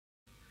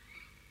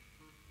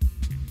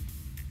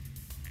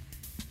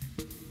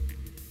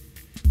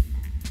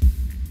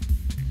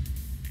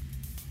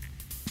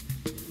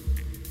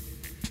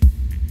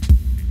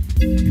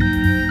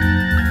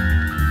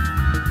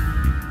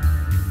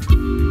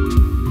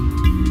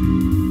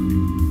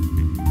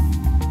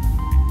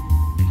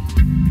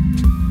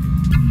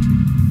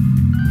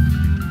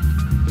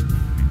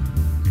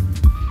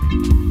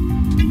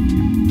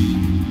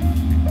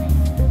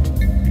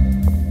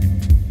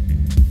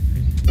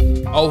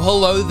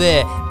hello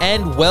there,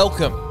 and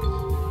welcome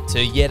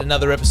to yet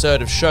another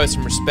episode of Show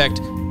Some Respect.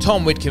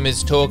 Tom Whitcomb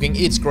is talking.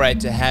 It's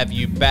great to have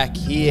you back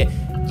here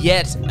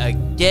yet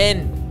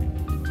again.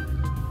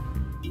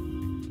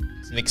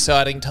 It's an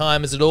exciting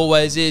time, as it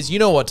always is. You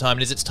know what time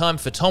it is. It's time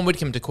for Tom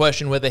Whitcomb to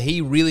question whether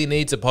he really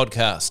needs a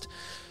podcast.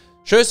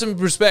 Show some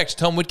respect.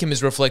 Tom Whitcomb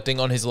is reflecting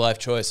on his life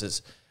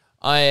choices.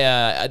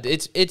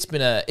 It's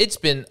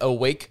been a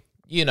week.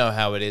 You know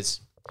how it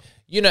is.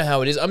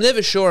 I'm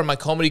never sure in my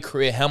comedy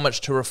career how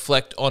much to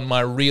reflect on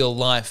my real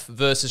life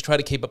versus try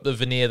to keep up the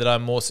veneer that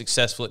I'm more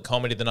successful at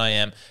comedy than I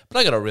am. But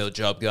I got a real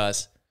job,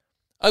 guys.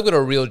 I've got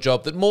a real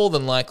job that more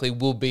than likely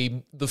will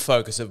be the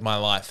focus of my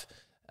life,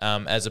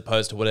 as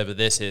opposed to whatever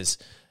this is.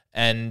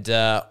 And,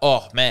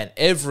 oh man,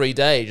 every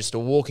day just a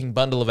walking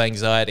bundle of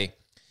anxiety.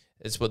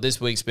 It's what this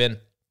week's been.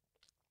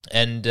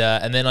 And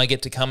then I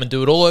get to come and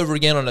do it all over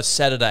again on a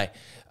Saturday.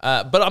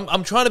 But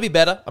I'm trying to be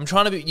better.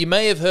 You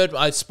may have heard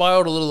I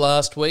spiraled a little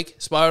last week.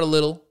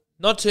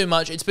 Not too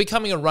much. It's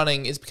becoming a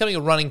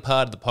running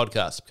part of the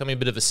podcast. It's becoming a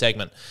bit of a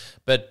segment.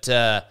 But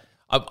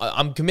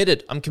I'm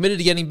committed. I'm committed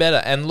to getting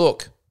better. And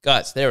look,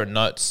 guys, there are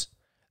notes.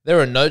 There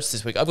are notes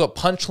this week. I've got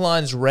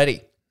punchlines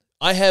ready.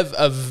 I have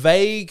a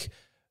vague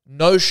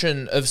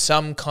notion of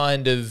some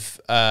kind of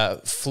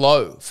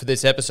flow for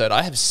this episode.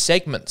 I have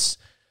segments.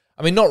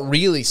 I mean, not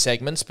really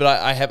segments, but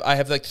I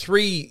have like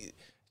three.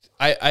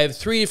 I have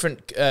three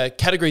different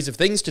categories of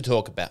things to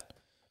talk about.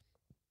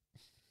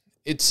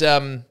 It's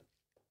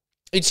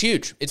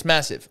huge. It's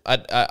massive.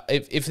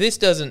 If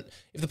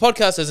the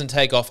podcast doesn't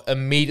take off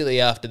immediately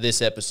after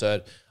this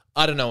episode,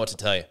 I don't know what to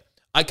tell you.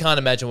 I can't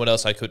imagine what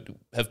else I could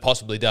have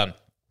possibly done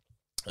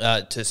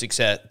to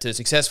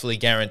successfully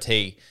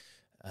guarantee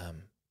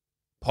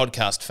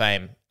podcast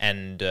fame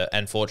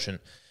and fortune.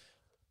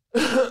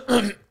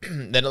 Then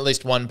at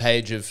least one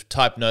page of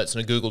typed notes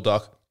in a Google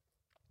Doc.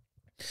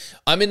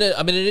 I'm in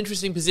an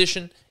interesting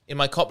position in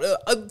my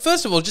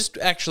first of all, just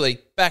actually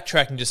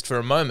backtracking just for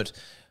a moment.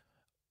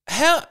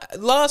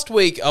 Last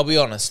week, I'll be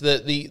honest,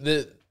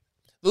 the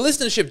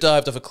listenership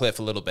dived off a cliff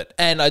a little bit,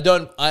 and I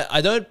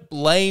don't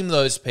blame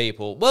those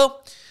people.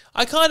 Well,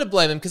 I kind of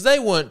blame them because they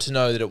weren't to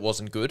know that it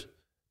wasn't good.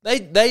 They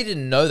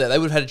didn't know that. They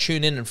would have had to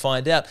tune in and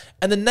find out.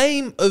 And the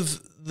name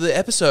of the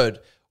episode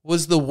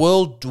was the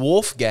World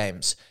Dwarf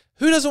Games.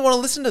 Who doesn't want to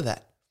listen to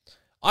that?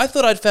 I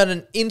thought I'd found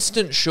an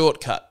instant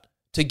shortcut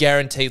to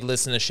guaranteed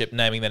listenership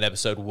naming that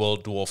episode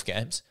World Dwarf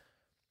Games.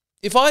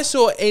 If I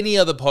saw any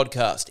other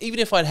podcast, even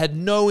if I'd had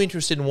no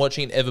interest in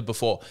watching it ever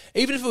before,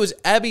 even if it was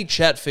Abby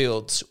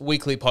Chatfield's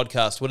weekly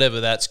podcast, whatever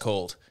that's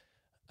called,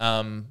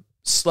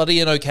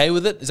 Slutty and Okay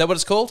With It, is that what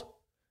it's called?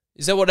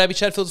 Is that what Abby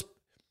Chatfield's...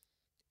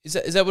 Is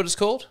that what it's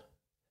called?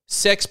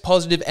 Sex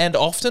Positive and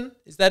Often?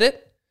 Is that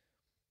it?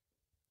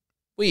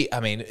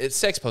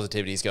 Sex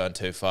positivity is going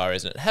too far,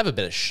 isn't it? Have a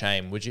bit of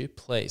shame, would you?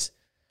 Please.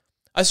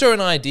 I saw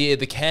an idea,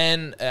 the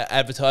Cannes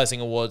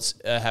Advertising Awards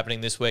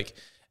happening this week,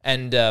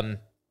 and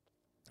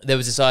there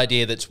was this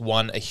idea that's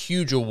won a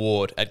huge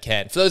award at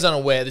Cannes. For those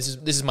unaware, this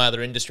is my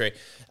other industry.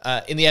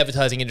 In the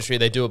advertising industry,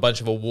 they do a bunch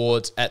of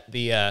awards at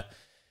the... I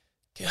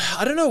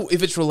don't know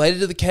if it's related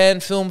to the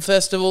Cannes Film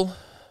Festival.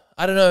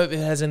 I don't know if it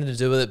has anything to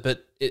do with it,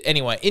 but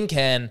anyway, in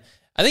Cannes...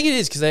 I think it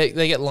is because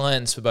they get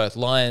Lions for both.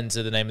 Lions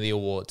are the name of the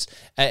awards.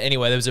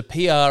 Anyway, there was a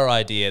PR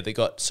idea that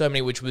got so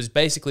many, which was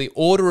basically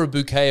order a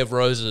bouquet of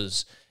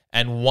roses,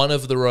 and one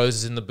of the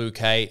roses in the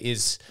bouquet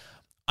is,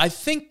 I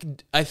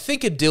think a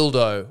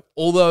dildo.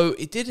 Although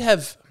it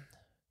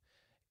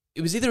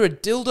was either a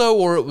dildo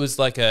or it was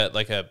like a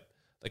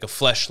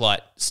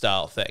fleshlight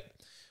style thing,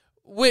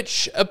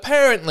 which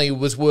apparently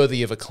was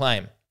worthy of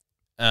acclaim.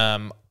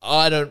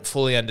 I don't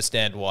fully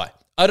understand why.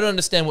 I don't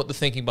understand what the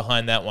thinking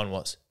behind that one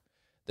was.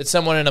 That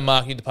someone in a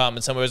marketing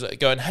department somewhere is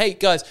going, hey,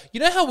 guys, you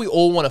know how we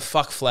all want to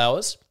fuck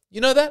flowers?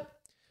 You know that?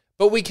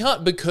 But we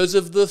can't because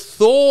of the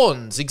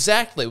thorns.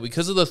 Exactly.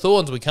 Because of the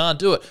thorns, we can't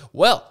do it.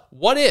 Well,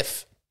 what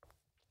if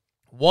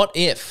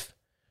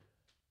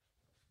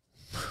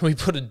we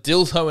put a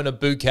dildo in a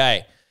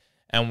bouquet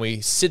and we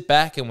sit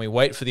back and we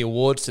wait for the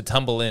awards to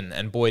tumble in?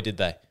 And boy, did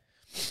they.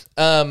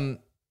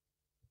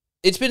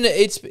 It's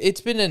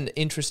been an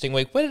interesting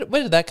week. Where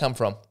did that come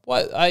from?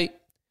 Why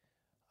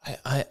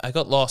I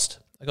got lost.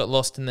 I got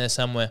lost in there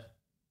somewhere.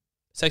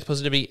 Sex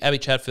Positivity, Abby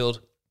Chatfield,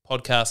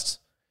 podcasts.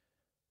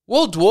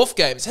 World Dwarf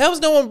Games. How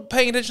is no one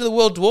paying attention to the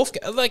World Dwarf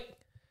Games? Like,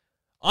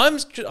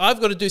 I've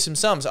got to do some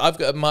sums. I've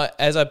got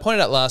as I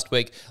pointed out last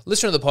week,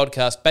 listener of the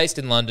podcast, based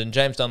in London,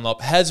 James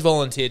Dunlop, has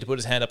volunteered to put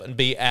his hand up and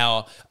be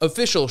our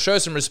official Show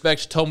Some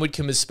Respect. Tom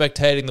Whitcomb is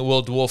spectating the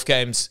World Dwarf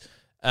Games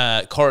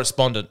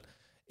correspondent.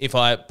 If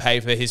I pay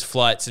for his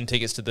flights and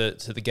tickets to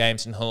the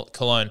games in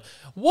Cologne.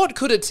 What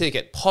could a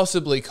ticket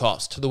possibly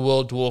cost to the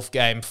World Dwarf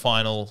Game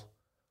final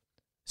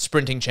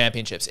sprinting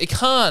championships? It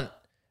can't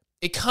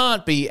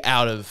be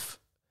out of...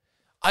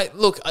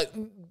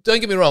 don't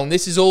get me wrong,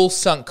 this is all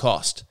sunk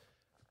cost.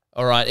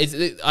 All right?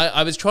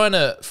 I was trying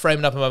to frame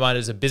it up in my mind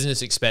as a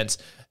business expense.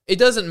 It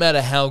doesn't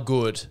matter how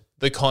good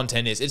the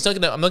content is.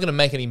 I'm not going to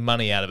make any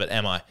money out of it,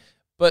 am I?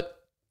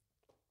 But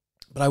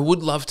I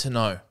would love to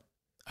know.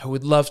 I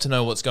would love to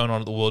know what's going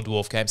on at the World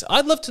Dwarf Games.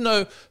 I'd love to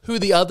know who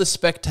the other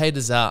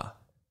spectators are.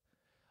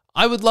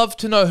 I would love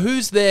to know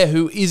who's there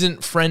who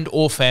isn't friend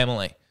or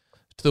family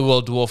to the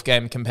World Dwarf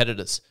Game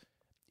competitors.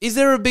 Is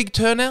there a big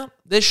turnout?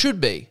 There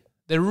should be.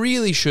 There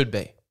really should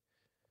be.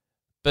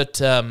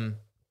 But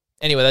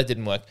anyway, that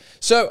didn't work.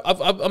 So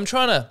I'm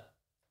trying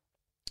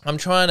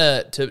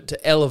to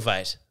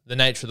elevate the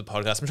nature of the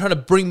podcast. I'm trying to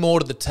bring more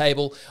to the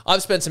table.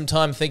 I've spent some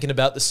time thinking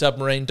about the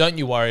submarine. Don't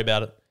you worry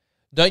about it.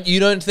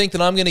 Don't think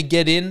that I'm going to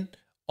get in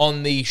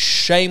on the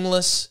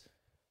shameless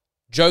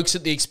jokes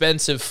at the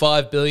expense of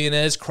 5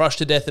 billionaires crushed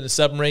to death in a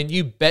submarine?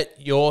 You bet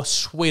your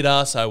sweet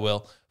ass I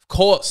will. Of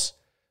course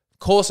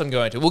I'm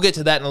going to. We'll get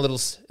to that in a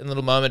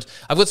little moment.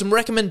 I've got some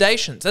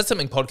recommendations. That's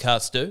something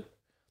podcasts do.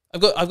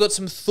 I've got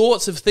some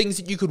thoughts of things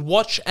that you could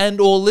watch and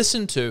or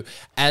listen to,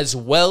 as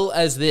well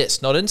as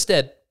this, not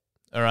instead.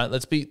 All right,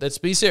 let's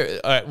be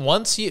serious. All right,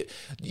 once you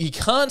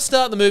can't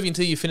start the movie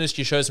until you finished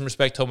your Show Some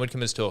Respect. Tom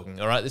Whitcomb is talking.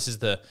 All right, this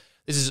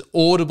is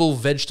audible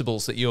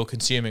vegetables that you're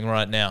consuming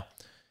right now.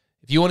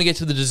 If you want to get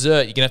to the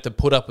dessert, you're gonna have to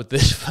put up with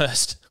this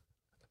first.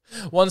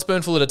 One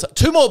spoonful at a time.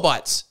 Two more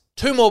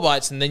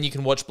bites, and then you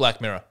can watch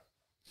Black Mirror.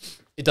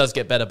 It does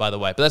get better, by the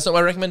way, but that's not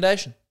my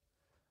recommendation.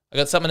 I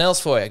got something else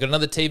for you. I got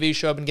another TV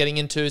show I've been getting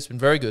into. It's been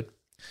very good.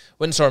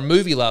 Went and saw a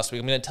movie last week.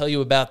 I'm going to tell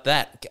you about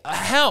that.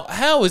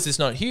 How is this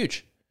not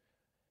huge?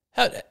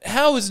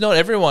 How is not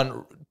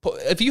everyone...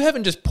 If you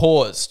haven't just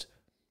paused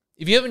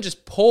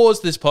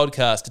this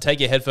podcast to take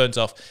your headphones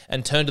off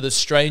and turn to the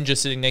stranger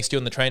sitting next to you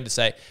on the train to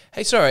say,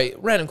 hey, sorry,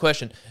 random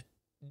question.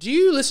 Do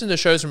you listen to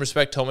Show Some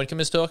Respect Tom Whitcomb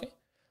is talking?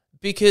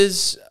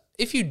 Because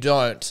if you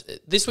don't,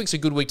 this week's a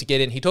good week to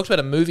get in. He talked about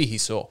a movie he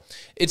saw.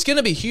 It's going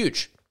to be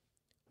huge.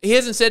 He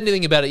hasn't said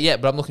anything about it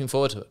yet, but I'm looking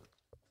forward to it.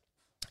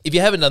 If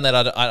you haven't done that,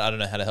 I don't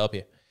know how to help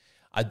you.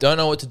 I don't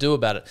know what to do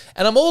about it.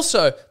 And I'm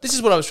also, this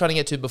is what I was trying to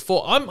get to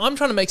before, I'm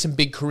trying to make some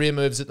big career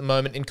moves at the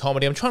moment in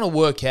comedy. I'm trying to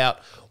work out,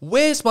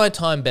 where's my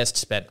time best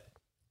spent?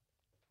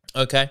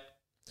 Okay?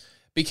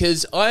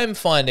 Because I am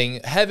finding,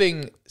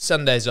 having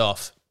Sundays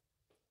off,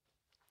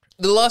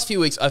 the last few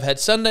weeks I've had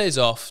Sundays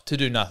off to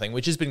do nothing,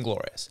 which has been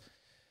glorious.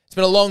 It's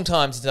been a long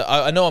time since,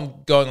 I know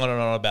I'm going on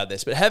and on about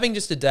this, but having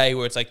just a day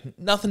where it's like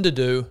nothing to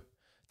do,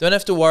 don't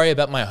have to worry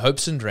about my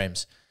hopes and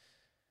dreams.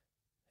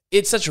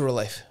 It's such a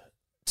relief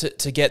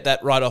to get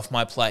that right off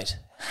my plate.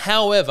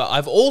 However,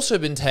 I've also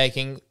been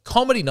taking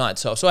comedy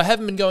nights off, so I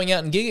haven't been going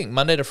out and gigging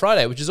Monday to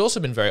Friday, which has also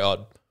been very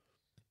odd.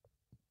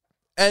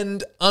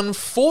 And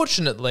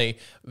unfortunately,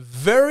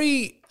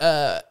 very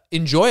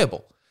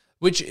enjoyable,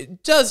 which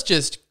does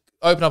just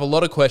open up a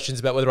lot of questions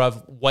about whether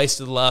I've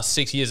wasted the last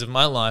 6 years of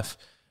my life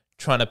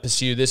trying to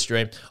pursue this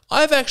dream.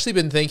 I've actually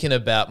been thinking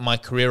about my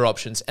career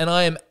options, and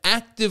I am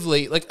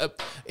actively,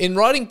 in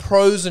writing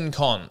pros and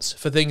cons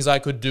for things I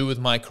could do with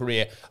my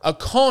career, a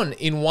con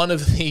in one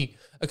of the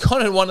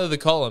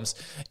columns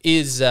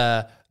is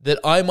that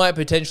I might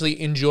potentially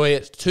enjoy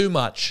it too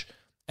much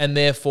and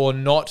therefore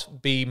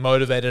not be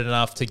motivated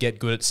enough to get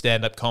good at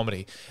stand-up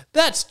comedy.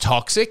 That's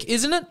toxic,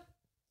 isn't it?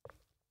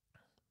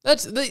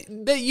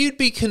 That you'd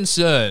be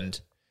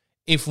concerned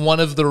if one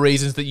of the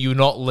reasons that you're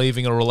not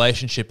leaving a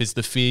relationship is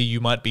the fear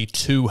you might be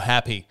too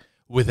happy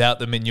without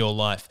them in your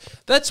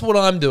life. That's what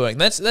I'm doing.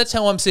 That's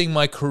how I'm seeing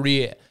my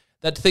career.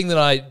 That thing that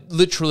I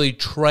literally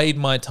trade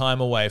my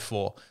time away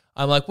for.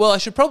 I'm like, well, I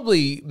should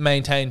probably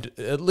maintain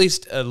at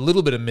least a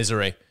little bit of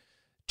misery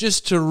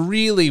just to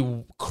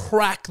really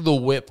crack the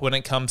whip when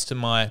it comes to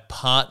my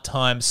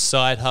part-time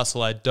side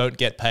hustle I don't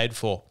get paid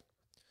for.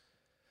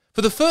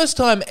 For the first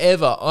time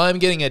ever, I'm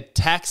getting a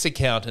tax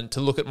accountant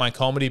to look at my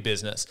comedy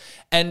business.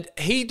 And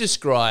he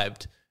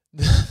described,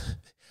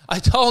 I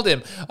told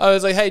him, I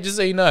was like, hey, just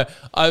so you know,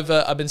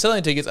 I've been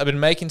selling tickets, I've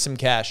been making some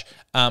cash,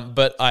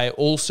 but I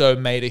also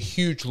made a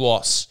huge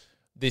loss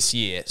this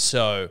year.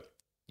 So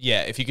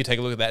yeah, if you could take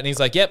a look at that. And he's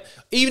like, yep,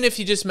 even if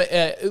you just,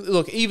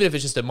 even if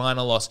it's just a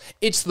minor loss,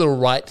 it's the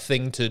right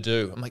thing to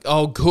do. I'm like,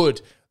 oh,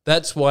 good.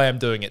 That's why I'm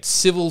doing it.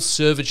 Civil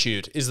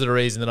servitude is the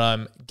reason that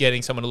I'm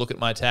getting someone to look at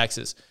my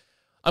taxes.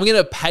 I'm going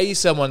to pay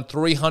someone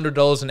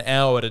 $300 an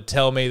hour to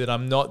tell me that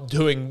I'm not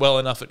doing well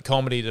enough at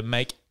comedy to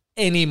make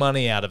any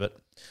money out of it.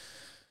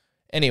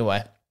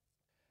 Anyway,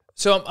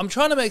 so I'm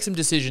trying to make some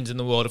decisions in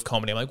the world of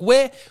comedy. I'm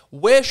like,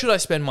 where should I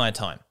spend my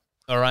time?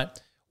 All right?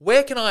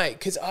 Where can I,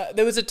 because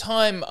there was a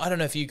time, I don't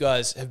know if you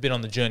guys have been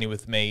on the journey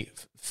with me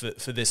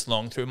for this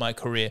long through my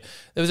career.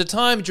 There was a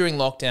time during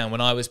lockdown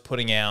when I was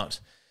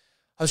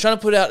trying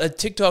to put out a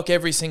TikTok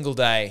every single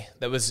day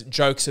that was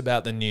jokes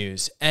about the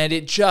news, and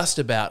it just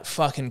about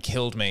fucking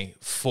killed me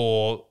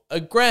for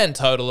a grand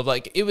total of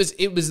it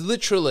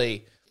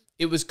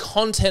was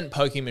content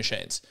poking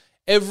machines.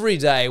 Every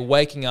day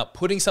waking up,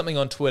 putting something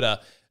on Twitter,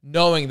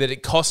 knowing that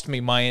it cost me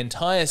my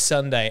entire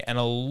Sunday and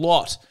a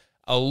lot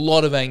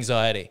of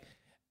anxiety.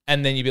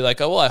 And then you'd be like,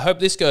 oh, well, I hope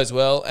this goes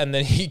well. And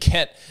then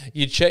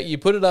you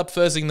put it up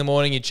first thing in the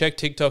morning, you check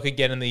TikTok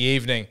again in the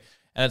evening.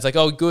 And it's like,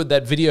 oh, good,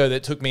 that video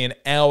that took me an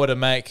hour to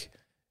make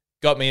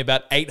got me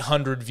about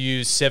 800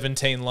 views,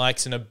 17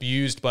 likes, and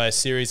abused by a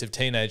series of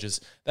teenagers.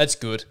 That's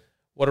good.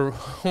 What a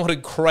what a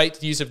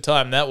great use of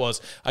time that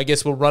was. I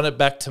guess we'll run it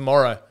back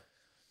tomorrow.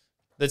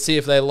 Let's see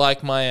if they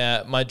like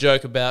my my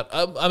joke about.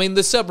 I mean,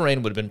 the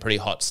submarine would have been pretty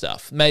hot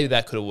stuff. Maybe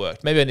that could have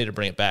worked. Maybe I need to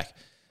bring it back.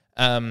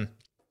 So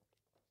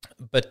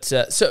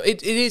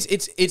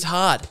it's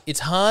hard. It's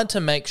hard to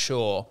make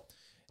sure.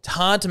 It's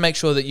hard to make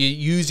sure that you're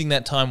using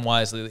that time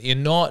wisely. That you're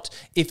not.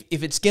 If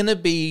it's gonna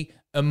be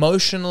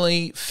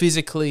emotionally,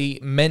 physically,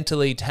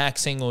 mentally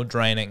taxing or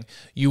draining,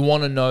 you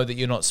want to know that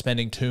you're not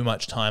spending too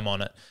much time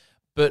on it.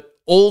 But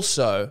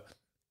also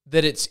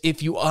that it's,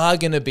 if you are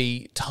going to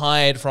be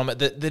tired from it,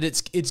 that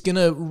it's going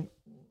to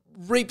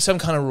reap some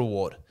kind of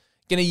reward,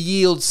 going to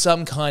yield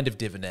some kind of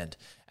dividend.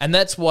 And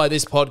that's why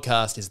this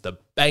podcast is the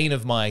bane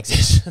of my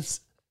existence.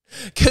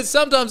 Because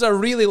sometimes I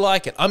really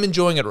like it. I'm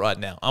enjoying it right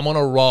now. I'm on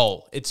a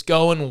roll. It's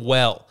going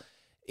well.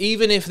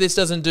 Even if this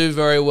doesn't do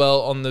very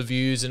well on the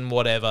views and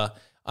whatever,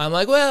 I'm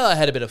like, well, I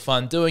had a bit of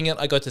fun doing it.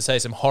 I got to say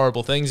some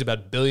horrible things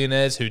about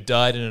billionaires who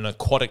died in an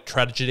aquatic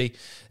tragedy.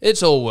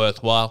 It's all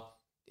worthwhile.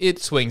 It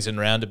swings and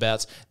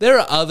roundabouts. There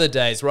are other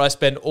days where I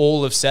spend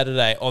all of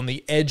Saturday on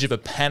the edge of a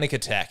panic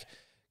attack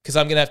because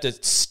I'm going to have to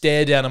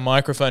stare down a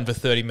microphone for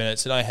 30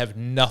 minutes and I have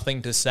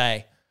nothing to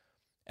say.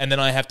 And then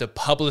I have to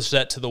publish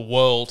that to the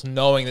world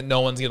knowing that no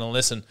one's going to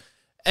listen.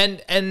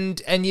 And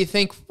you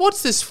think,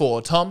 what's this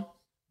for, Tom?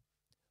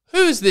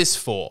 Who's this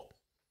for?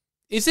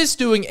 Is this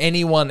doing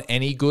anyone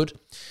any good?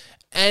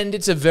 And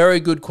it's a very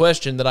good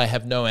question that I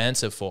have no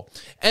answer for.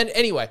 And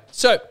anyway,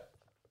 so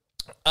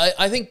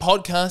I think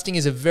podcasting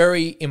is a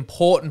very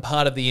important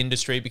part of the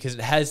industry because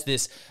it has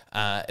this,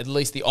 at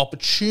least the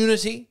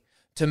opportunity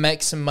to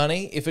make some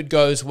money if it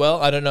goes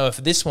well. I don't know if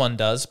this one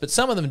does, but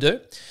some of them do.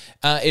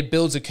 It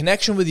builds a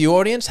connection with the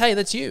audience. Hey,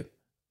 that's you.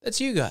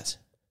 That's you guys.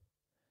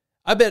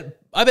 I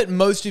bet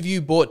most of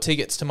you bought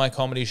tickets to my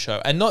comedy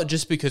show, and not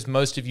just because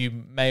most of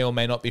you may or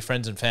may not be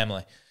friends and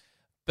family.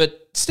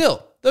 But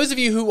still, those of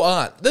you who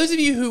aren't, those of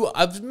you who,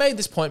 I've made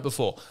this point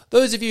before,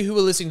 those of you who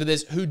are listening to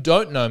this who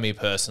don't know me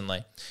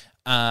personally,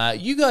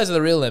 you guys are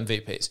the real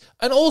MVPs.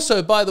 And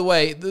also, by the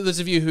way, those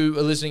of you who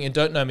are listening and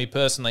don't know me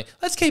personally,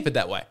 let's keep it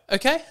that way,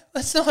 okay?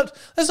 Let's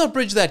not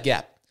bridge that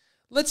gap.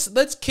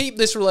 Let's keep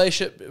this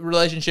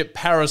relationship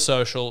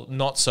parasocial,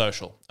 not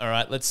social. All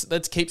right,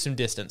 let's keep some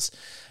distance.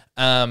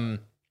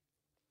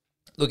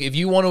 Look, if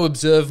you want to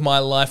observe my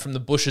life from the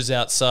bushes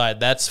outside,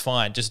 that's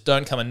fine. Just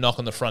don't come and knock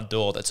on the front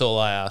door. That's all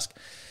I ask.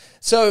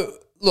 So,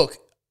 look,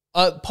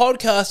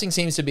 podcasting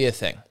seems to be a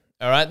thing.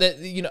 All right,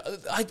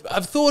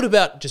 I've thought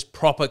about just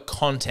proper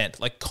content,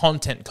 like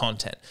content.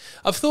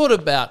 I've thought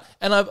about,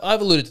 and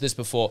I've alluded to this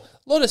before,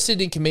 a lot of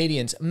Sydney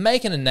comedians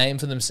making a name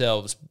for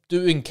themselves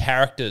doing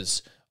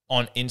characters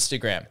on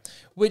Instagram,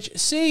 which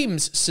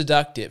seems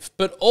seductive,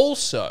 but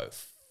also,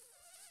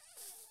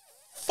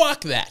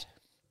 fuck that.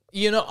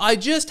 I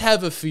just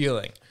have a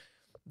feeling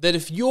that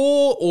if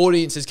your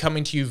audience is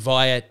coming to you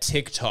via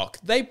TikTok,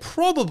 they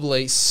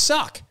probably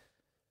suck.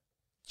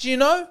 Do you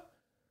know?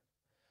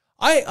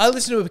 I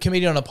listened to a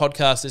comedian on a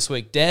podcast this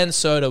week. Dan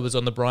Soder was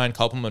on the Brian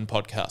Koppelman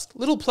podcast.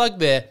 Little plug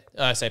there.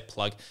 I say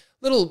plug.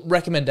 Little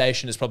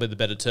recommendation is probably the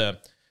better term.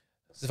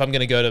 If I'm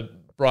going to go to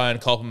Brian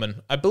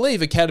Koppelman, I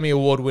believe Academy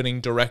Award-winning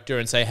director,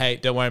 and say, hey,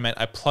 don't worry, mate,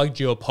 I plugged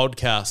your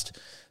podcast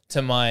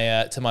to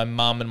my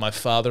mum and my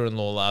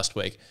father-in-law last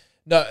week.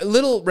 No, a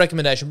little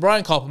recommendation.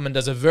 Brian Koppelman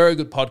does a very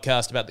good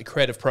podcast about the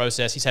creative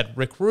process. He's had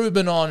Rick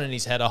Rubin on, and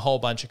he's had a whole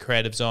bunch of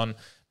creatives on.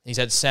 He's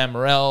had Sam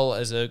Morrell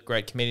as a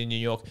great comedian in New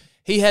York.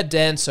 He had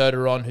Dan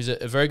Soder on, who's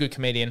a very good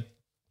comedian,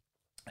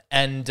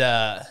 and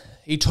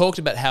he talked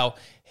about how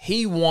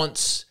he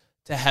wants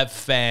to have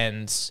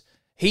fans.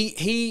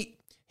 He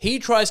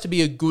tries to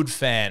be a good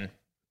fan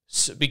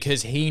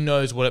because he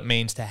knows what it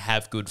means to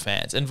have good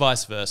fans, and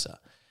vice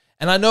versa.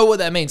 And I know what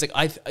that means.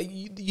 Like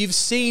you've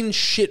seen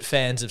shit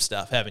fans of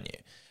stuff, haven't you?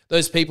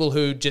 Those people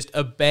who just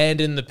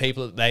abandon the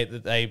people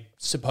that they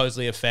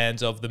supposedly are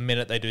fans of the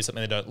minute they do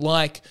something they don't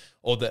like,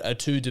 or that are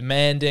too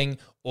demanding,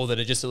 or that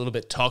are just a little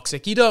bit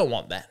toxic. You don't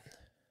want that.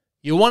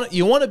 You want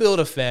to build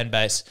a fan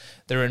base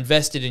that are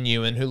invested in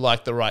you and who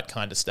like the right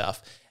kind of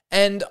stuff.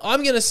 And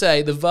I'm going to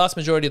say the vast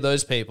majority of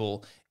those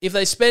people, if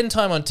they spend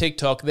time on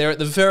TikTok, they're at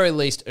the very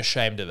least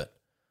ashamed of it.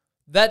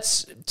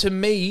 That's, to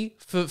me,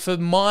 for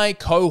my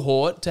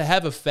cohort to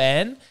have a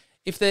fan,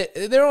 if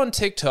they're on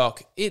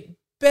TikTok, it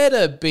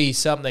better be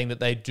something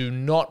that they do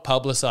not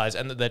publicize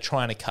and that they're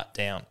trying to cut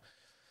down.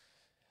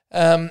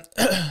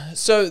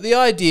 So the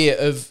idea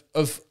of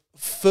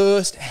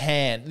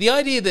firsthand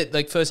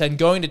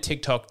going to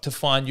TikTok to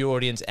find your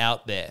audience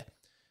out there,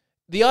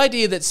 the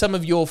idea that some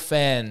of your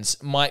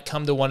fans might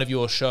come to one of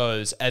your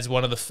shows as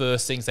one of the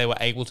first things they were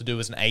able to do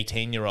as an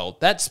 18-year-old,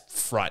 that's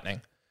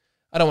frightening.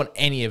 I don't want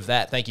any of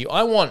that, thank you.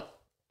 I want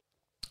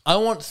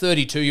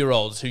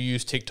 32-year-olds who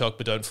use TikTok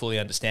but don't fully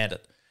understand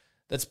it.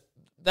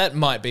 That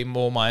might be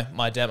more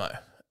my demo.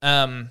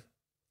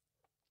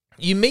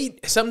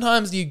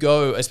 Sometimes you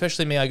go,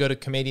 especially me, I go to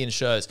comedian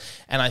shows,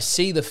 and I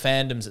see the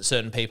fandoms that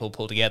certain people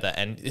pull together,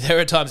 and there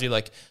are times you're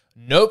like,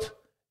 nope,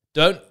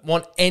 don't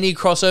want any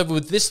crossover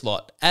with this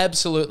lot.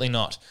 Absolutely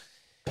not.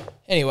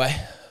 Anyway,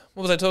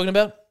 what was I talking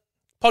about?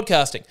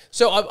 podcasting.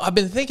 So I've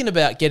been thinking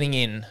about getting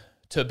in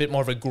to a bit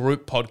more of a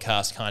group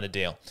podcast kind of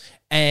deal.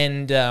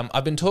 And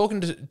I've been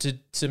talking to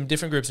some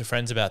different groups of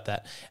friends about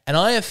that. And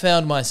I have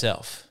found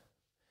myself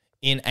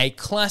in a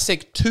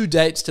classic 2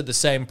 dates to the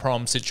same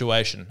prom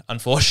situation,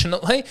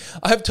 unfortunately.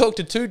 I've talked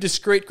to 2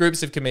 discrete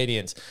groups of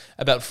comedians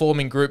about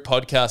forming group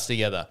podcasts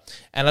together.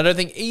 And I don't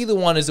think either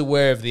one is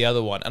aware of the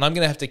other one. And I'm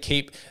going to have to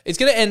it's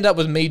going to end up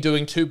with me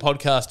doing 2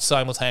 podcasts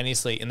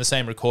simultaneously in the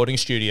same recording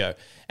studio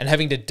and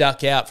having to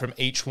duck out from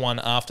each one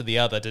after the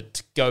other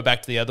to go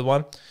back to the other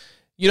one.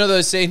 You know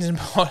those scenes in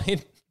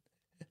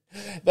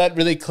that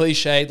really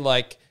cliched,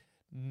 like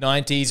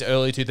 90s,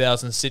 early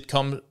 2000s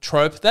sitcom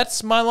trope?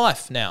 That's my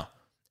life now,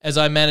 as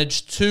I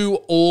manage 2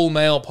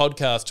 all-male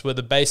podcasts where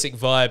the basic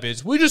vibe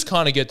is we just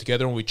kind of get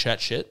together and we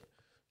chat shit.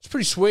 It's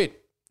pretty sweet.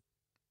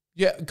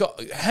 Yeah,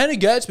 Hannah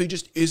Gadsby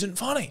just isn't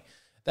funny.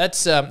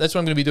 That's what I'm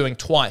going to be doing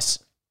twice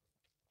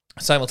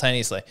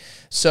simultaneously.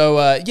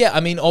 So, yeah,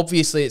 I mean,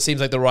 obviously it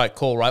seems like the right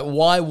call, right?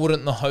 Why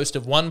wouldn't the host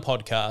of one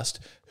podcast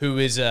who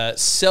is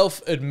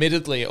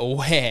self-admittedly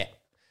aware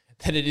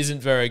that it isn't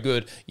very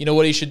good, you know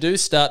what he should do?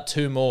 Start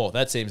 2 more.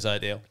 That seems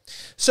ideal.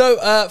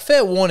 So,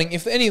 fair warning,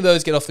 if any of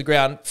those get off the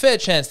ground, fair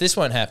chance this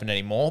won't happen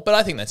anymore, but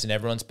I think that's in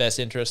everyone's best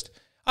interest.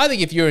 I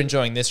think if you're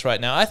enjoying this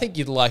right now, I think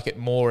you'd like it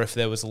more if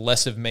there was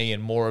less of me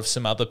and more of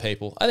some other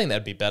people. I think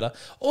that'd be better.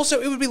 Also,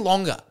 it would be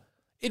longer.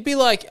 It'd be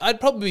like, I'd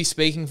probably be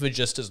speaking for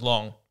just as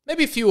long.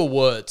 Maybe fewer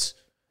words.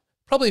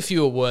 Probably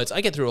fewer words.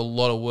 I get through a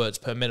lot of words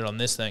per minute on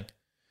this thing.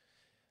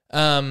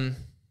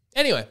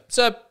 Anyway,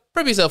 so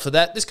prep yourself for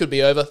that. This could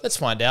be over. Let's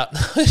find out.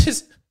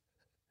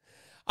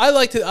 I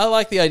like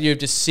the idea of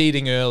just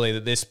seeding early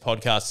that this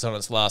podcast is on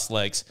its last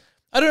legs.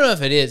 I don't know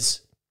if it is,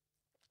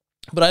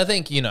 but I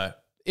think, you know,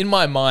 in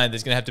my mind,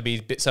 there's going to have to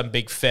be some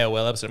big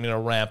farewell episode. I'm going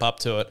to ramp up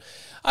to it.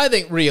 I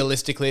think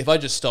realistically, if I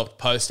just stopped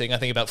posting, I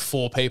think about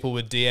 4 people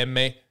would DM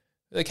me.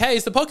 Like, hey,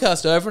 is the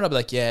podcast over? And I'll be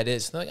like, yeah, it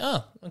is. They're like,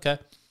 oh, okay.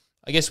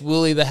 I guess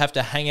we'll either have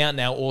to hang out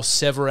now or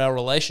sever our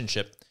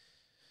relationship.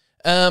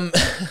 Bit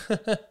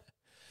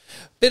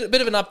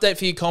of an update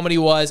for you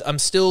comedy-wise. I'm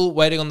still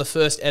waiting on the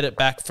first edit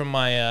back from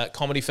my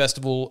comedy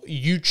festival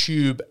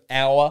YouTube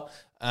hour.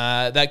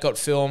 That got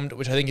filmed,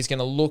 which I think is going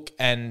to look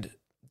and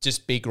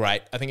just be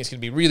great. I think it's going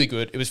to be really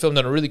good. It was filmed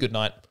on a really good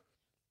night.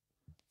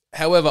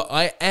 However,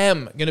 I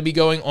am going to be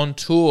going on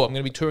tour. I'm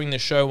going to be touring the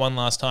show one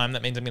last time.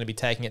 That means I'm going to be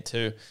taking it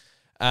to,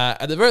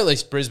 at the very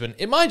least, Brisbane.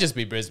 It might just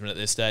be Brisbane at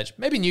this stage.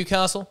 Maybe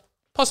Newcastle.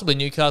 Possibly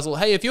Newcastle.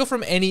 Hey, if you're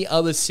from any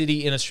other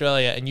city in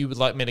Australia and you would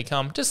like me to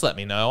come, just let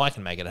me know. I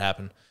can make it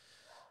happen.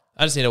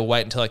 I just need to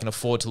wait until I can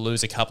afford to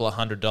lose a couple of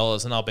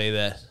 $100 and I'll be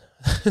there.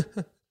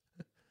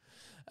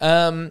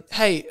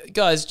 Hey,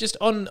 guys, just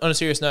on a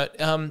serious note,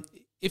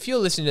 if you're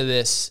listening to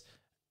this,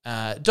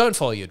 don't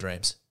follow your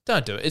dreams.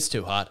 Don't do it. It's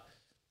too hard.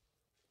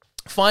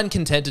 Find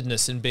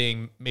contentedness in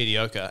being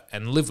mediocre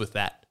and live with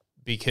that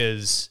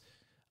because,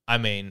 I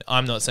mean,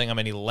 I'm not saying I'm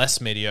any less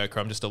mediocre.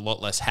 I'm just a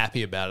lot less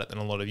happy about it than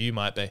a lot of you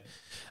might be.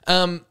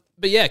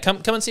 But yeah,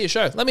 come and see a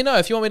show. Let me know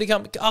if you want me to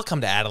come. I'll come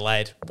to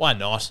Adelaide. Why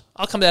not?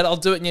 I'll come to Adelaide.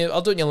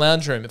 I'll do it in your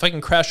lounge room. If I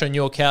can crash on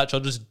your couch,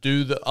 I'll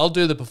do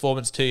the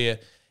performance to you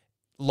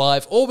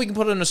live, or we can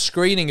put on a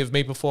screening of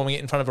me performing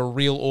it in front of a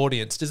real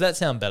audience. Does that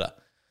sound better?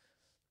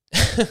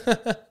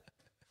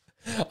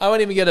 I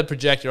won't even get a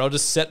projector. I'll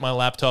just set my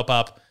laptop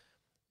up.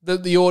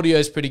 The audio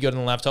is pretty good on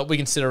the laptop. We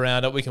can sit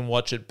around it. We can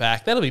watch it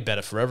back. That'll be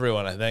better for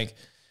everyone, I think.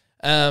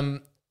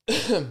 And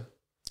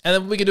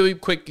then we can do a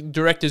quick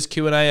director's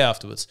Q&A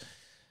afterwards.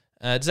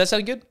 Does that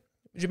sound good?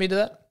 Would you mean to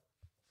that?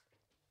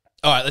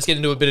 All right, let's get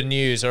into a bit of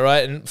news, all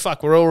right? And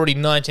fuck, we're already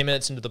 90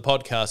 minutes into the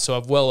podcast, so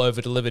I've well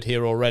over-delivered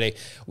here already.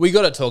 We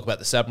got to talk about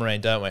the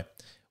submarine, don't we?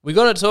 We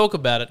got to talk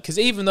about it, because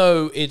even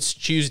though it's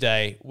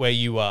Tuesday where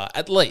you are,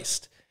 at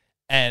least,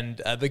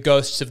 and the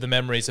ghosts of the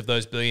memories of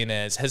those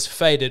billionaires has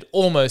faded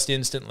almost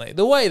instantly,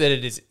 the way that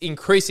it is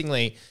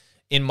increasingly,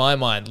 in my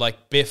mind,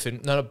 like Biff,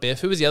 and no, not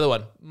Biff, who was the other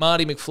one?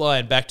 Marty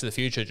McFly in Back to the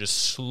Future, just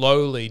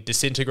slowly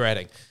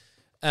disintegrating.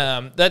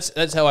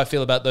 That's how I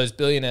feel about those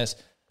billionaires.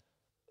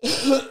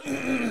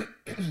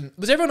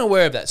 Was everyone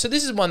aware of that? So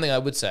this is one thing I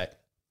would say.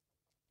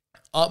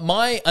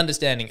 My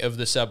understanding of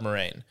the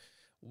submarine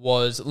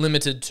was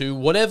limited to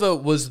whatever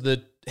was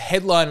the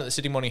headline at the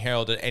Sydney Morning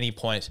Herald at any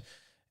point,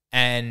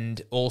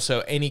 and also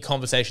any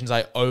conversations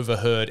I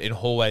overheard in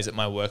hallways at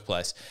my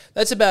workplace.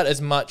 That's about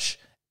as much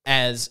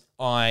as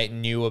I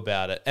knew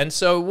about it. And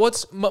so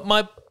what's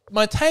my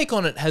take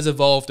on it has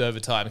evolved over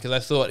time, because I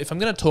thought if I'm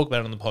going to talk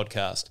about it on the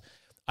podcast,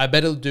 I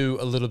better do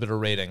a little bit of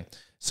reading.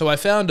 So I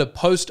found a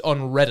post on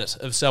Reddit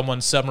of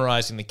someone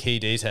summarizing the key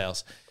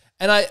details.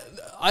 And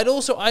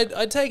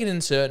I'd taken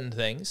in certain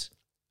things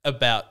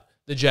about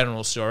the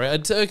general story.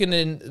 I'd taken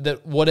in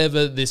that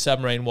whatever this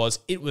submarine was,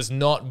 it was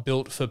not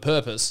built for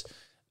purpose.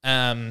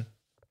 I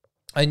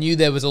knew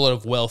there was a lot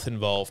of wealth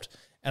involved,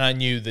 and I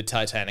knew the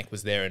Titanic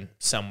was there in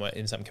some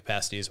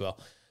capacity as well.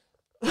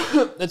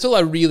 That's all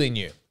I really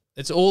knew.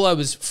 That's all I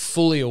was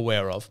fully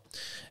aware of.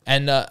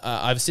 And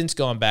I've since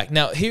gone back.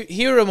 Now,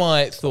 here are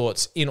my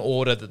thoughts in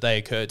order that they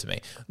occurred to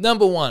me.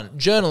 Number one,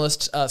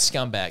 journalists are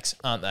scumbags,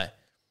 aren't they?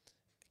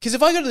 Because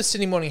if I go to the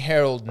Sydney Morning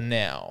Herald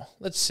now,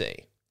 let's see.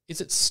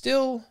 Is it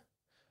still...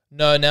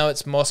 No, now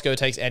it's Moscow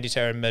takes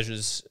anti-terror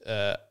measures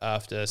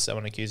after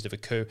someone accused of a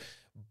coup.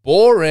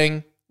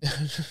 Boring.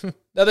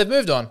 No, they've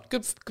moved on.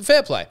 Good,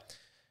 fair play.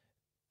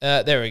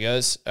 There it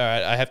goes. All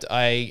right, I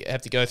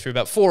have to go through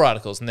about 4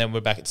 articles, and then we're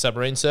back at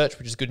submarine search,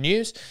 which is good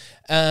news.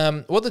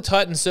 What the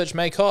Titan search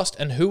may cost,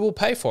 and who will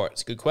pay for it?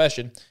 It's a good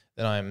question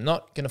that I'm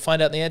not going to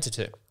find out the answer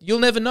to. You'll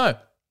never know.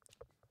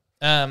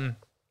 As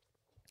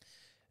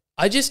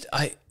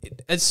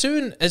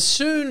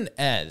soon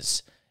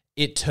as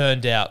it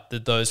turned out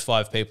that those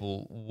 5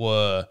 people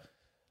were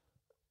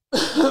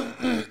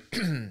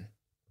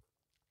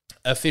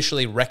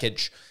officially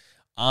wreckage,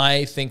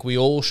 I think we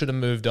all should have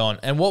moved on.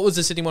 And what was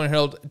the Sydney Morning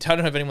Herald? I don't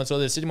know if anyone saw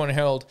this. Sydney Morning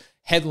Herald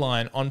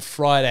headline on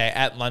Friday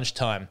at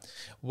lunchtime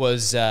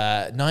was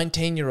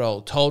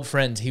 19-year-old told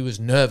friends he was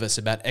nervous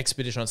about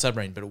expedition on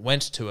submarine, but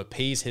went to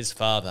appease his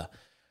father.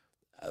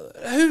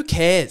 Who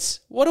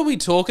cares? What are we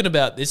talking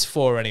about this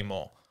for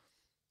anymore?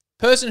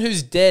 Person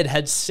who's dead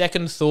had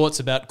second thoughts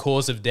about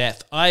cause of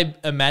death. I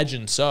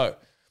imagine so.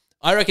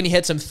 I reckon he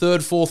had some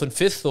third, fourth, and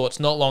fifth thoughts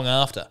not long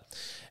after.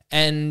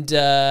 But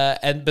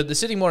the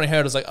Sydney Morning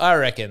Herald was like, I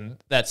reckon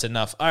that's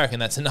enough. I reckon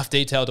that's enough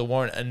detail to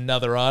warrant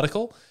another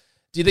article.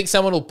 Do you think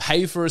someone will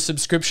pay for a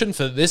subscription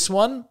for this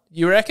one?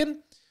 You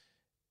reckon?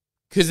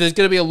 Because there's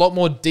going to be a lot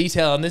more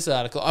detail in this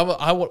article.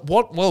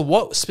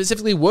 What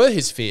specifically were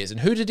his fears, and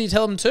who did he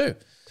tell them to?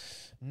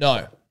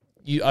 No.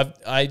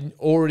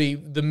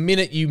 The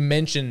minute you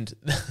mentioned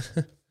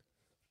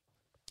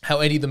how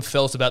any of them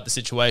felt about the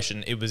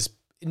situation, it was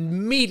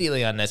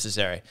immediately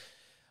unnecessary.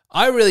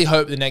 I really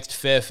hope the next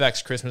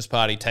Fairfax Christmas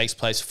party takes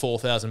place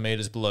 4,000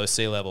 meters below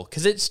sea level,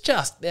 because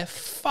they're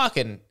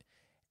fucking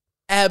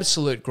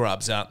absolute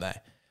grubs, aren't they?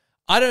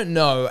 I don't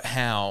know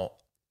how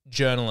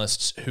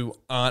journalists who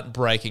aren't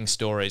breaking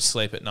stories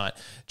sleep at night.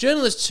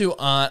 Journalists who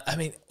aren't,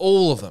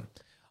 all of them.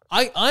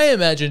 I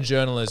imagine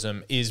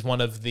journalism is one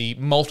of the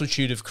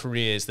multitude of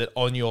careers that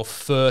on your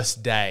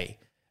first day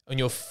in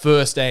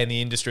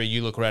the industry,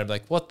 you look around and be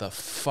like, what the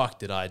fuck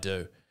did I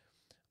do?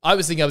 I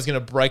was thinking I was going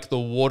to break the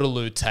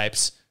Waterloo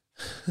tapes.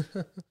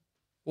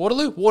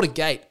 Waterloo?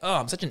 Watergate. Oh,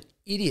 I'm such an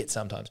idiot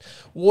sometimes.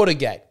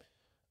 Watergate.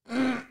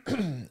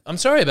 I'm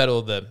sorry about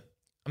all the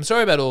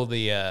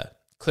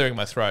clearing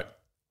my throat.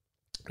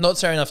 Not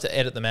sorry enough to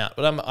edit them out,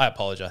 but I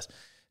apologize.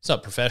 It's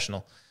not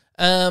professional.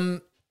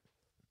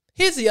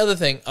 Here's the other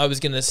thing I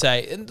was going to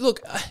say. And look,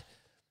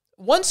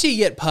 once you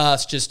get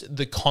past just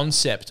the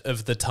concept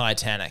of the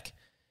Titanic,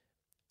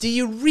 do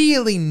you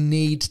really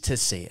need to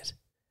see it?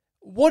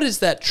 What is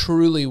that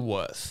truly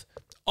worth?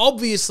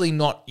 Obviously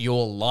not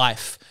your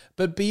life,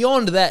 but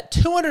beyond that,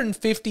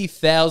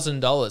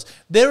 $250,000.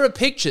 There are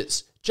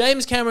pictures.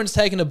 James Cameron's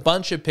taken a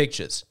bunch of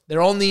pictures.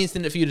 They're on the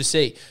internet for you to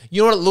see.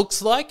 You know what it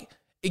looks like?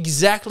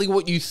 Exactly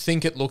what you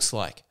think it looks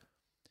like.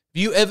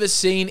 Have you ever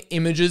seen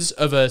images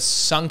of a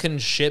sunken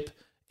ship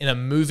in a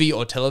movie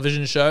or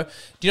television show?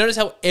 Do you notice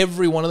how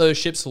every one of those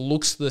ships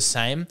looks the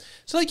same?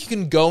 So like you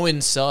can go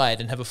inside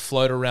and have a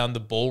float around the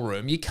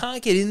ballroom. You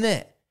can't get in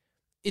there.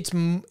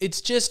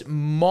 It's just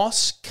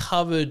moss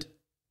covered.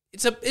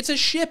 It's a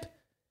ship.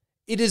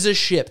 It is a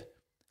ship.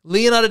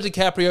 Leonardo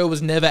DiCaprio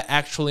was never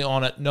actually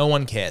on it. No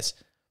one cares.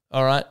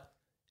 All right?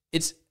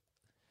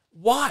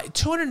 Why?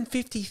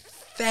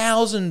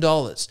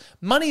 $250,000.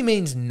 Money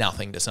means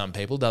nothing to some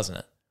people, doesn't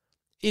it?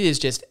 It is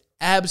just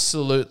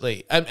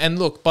absolutely. And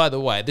look, by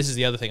the way, this is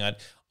the other thing.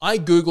 I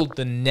Googled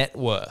the net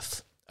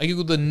worth. I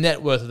Googled the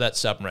net worth of that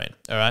submarine.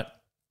 All right?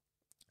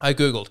 I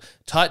Googled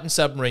Titan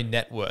submarine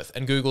net worth.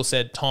 And Google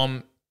said,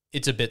 Tom,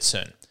 it's a bit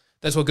soon.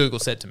 That's what Google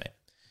said to me.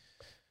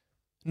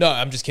 No,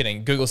 I'm just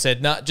kidding. Google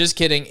said, nah, just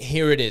kidding.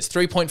 Here it is.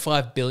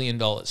 $3.5 billion.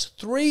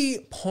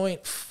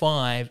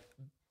 $3.5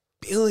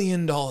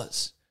 billion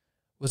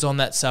was on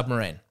that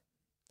submarine.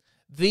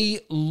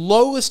 The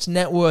lowest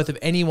net worth of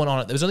anyone on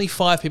it. There was only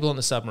 5 people on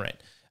the submarine.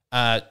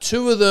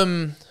 2 of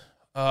them,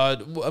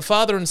 a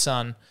father and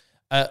son.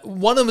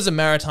 One of them was a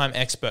maritime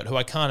expert who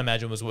I can't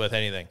imagine was worth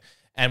anything,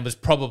 and was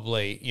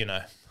probably,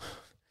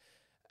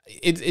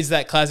 it's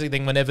that classic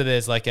thing whenever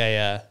there's like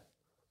a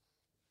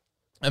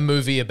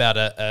movie about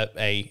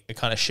a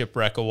kind of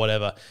shipwreck or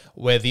whatever,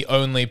 where the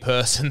only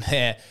person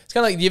there, it's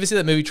kind of like, do you ever see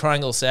that movie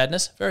Triangle of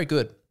Sadness? Very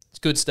good. It's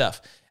good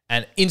stuff.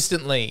 And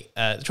instantly,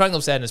 the Triangle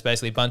of Sadness,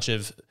 basically a bunch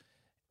of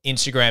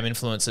Instagram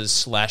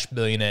influencers /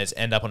 billionaires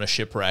end up on a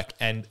shipwreck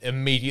and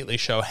immediately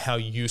show how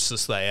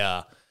useless they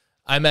are.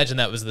 I imagine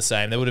that was the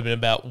same. There would have been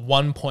about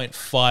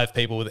 1.5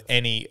 people with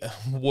any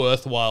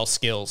worthwhile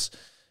skills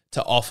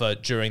to offer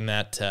during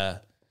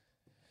that,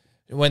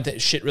 when the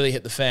shit really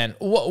hit the fan.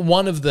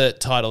 One of the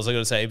titles, I got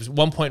to say, it was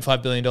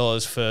 $1.5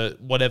 billion for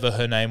whatever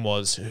her name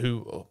was.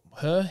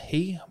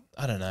 He?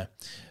 I don't know.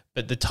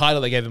 But the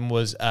title they gave him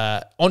was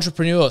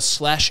Entrepreneur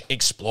 /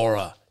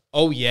 Explorer.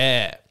 Oh,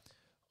 yeah.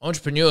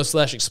 Entrepreneur /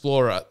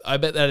 Explorer. I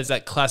bet that is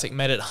that classic,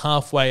 made it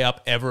halfway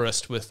up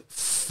Everest with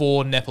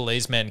 4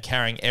 Nepalese men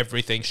carrying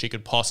everything she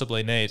could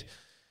possibly need.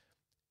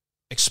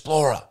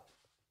 Explorer.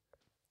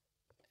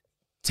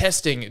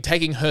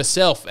 Taking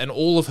herself and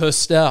all of her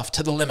staff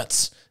to the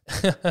limits.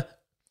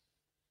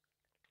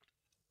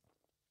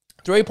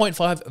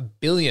 $3.5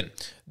 billion,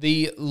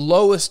 the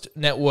lowest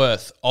net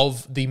worth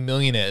of the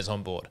millionaires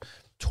on board.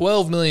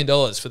 $12 million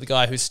for the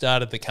guy who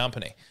started the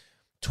company.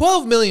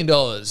 $12 million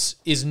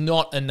is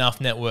not enough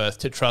net worth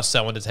to trust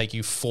someone to take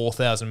you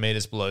 4,000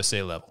 meters below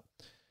sea level.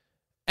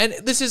 And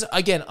this is,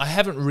 again, I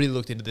haven't really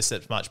looked into this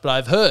that much, but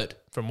I've heard,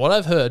 from what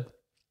I've heard,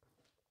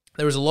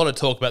 there was a lot of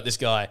talk about this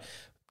guy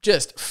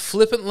just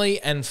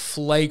flippantly and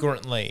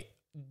flagrantly,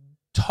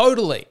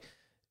 totally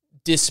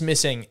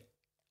dismissing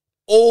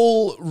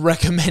all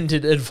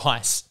recommended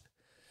advice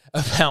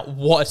about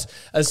what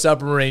a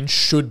submarine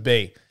should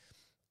be.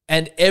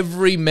 And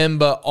every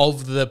member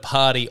of the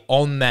party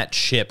on that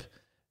ship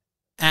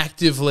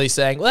actively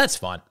saying, well, that's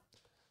fine.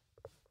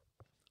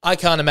 I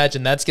can't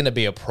imagine that's going to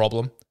be a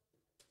problem.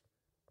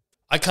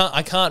 I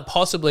can't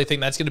possibly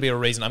think that's going to be a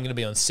reason I'm going to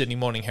be on Sydney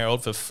Morning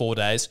Herald for 4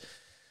 days.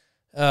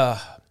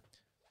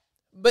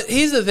 But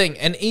here's the thing,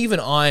 and even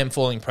I am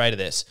falling prey to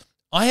this.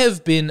 I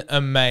have been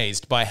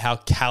amazed by how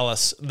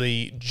callous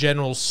the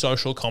general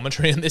social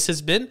commentary on this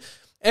has been.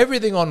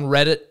 Everything on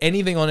Reddit,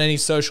 anything on any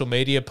social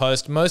media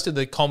post, most of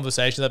the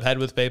conversations I've had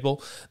with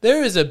people,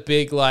 there is a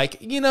big like,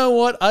 you know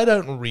what, I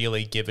don't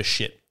really give a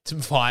shit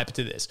vibe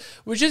to this.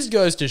 Which just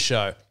goes to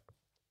show,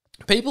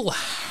 people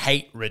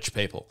hate rich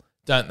people,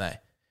 don't they?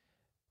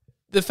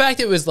 The fact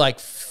it was like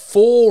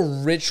 4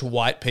 rich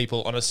white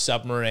people on a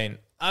submarine,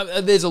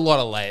 there's a lot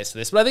of layers to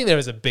this, but I think there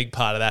is a big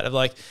part of that of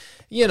like,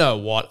 you know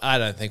what, I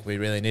don't think we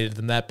really needed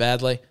them that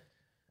badly.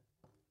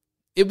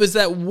 It was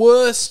that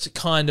worst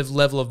kind of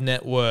level of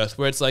net worth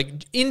where it's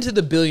like into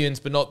the billions,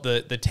 but not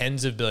the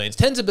tens of billions.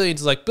 Tens of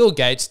billions is like Bill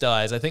Gates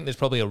dies. I think there's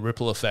probably a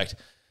ripple effect.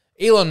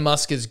 Elon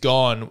Musk is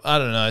gone. I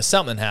don't know.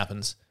 Something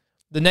happens.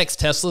 The next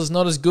Tesla's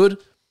not as good.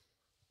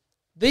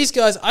 These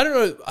guys, I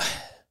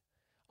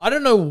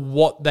don't know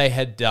what they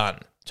had done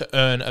to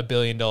earn $1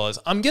 billion.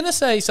 I'm going to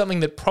say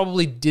something that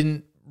probably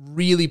didn't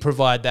really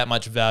provide that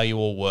much value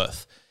or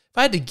worth. If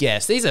I had to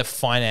guess, these are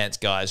finance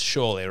guys,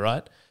 surely,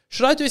 right?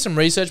 Should I do some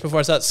research before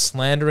I start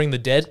slandering the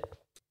dead?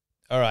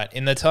 All right,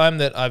 in the time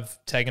that I've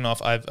taken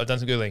off, I've done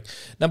some Googling.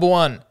 Number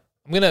 1,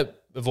 I'm going to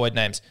avoid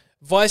names.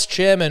 Vice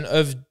Chairman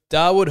of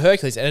Dawood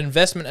Hercules, an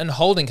investment and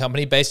holding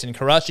company based in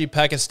Karachi,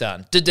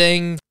 Pakistan.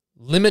 Da-ding!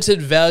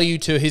 Limited value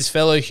to his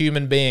fellow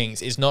human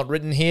beings is not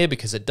written here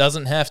because it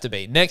doesn't have to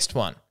be. Next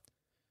one.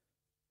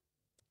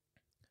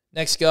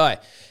 Next guy.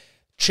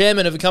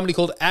 Chairman of a company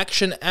called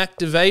Action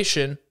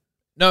Aviation,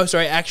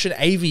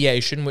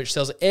 which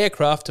sells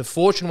aircraft to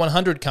Fortune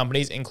 100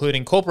 companies,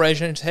 including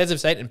corporations, heads of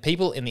state, and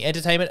people in the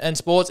entertainment and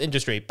sports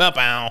industry.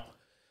 Ba-bow.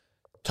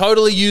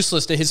 Totally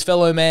useless to his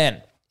fellow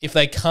man if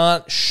they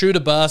can't shoot a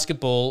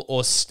basketball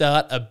or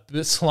start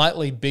a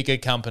slightly bigger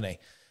company.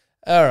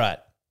 All right.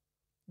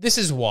 This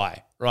is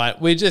why,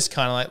 right? We're just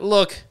kind of like,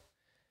 look,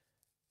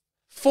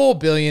 4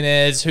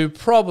 billionaires who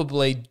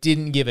probably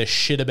didn't give a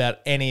shit about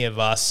any of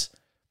us,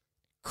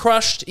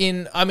 crushed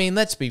in, I mean,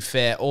 let's be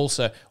fair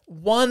also,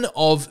 one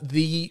of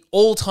the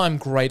all-time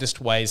greatest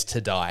ways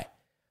to die.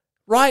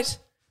 Right?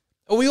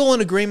 Are we all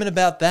in agreement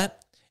about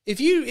that?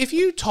 If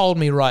you told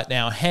me right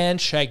now,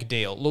 handshake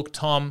deal, look,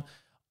 Tom,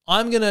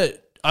 I'm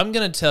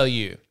gonna tell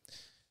you,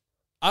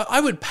 I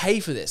would pay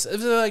for this.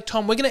 If they're like,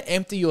 Tom, we're gonna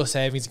empty your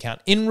savings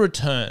account. In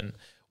return,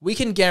 we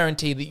can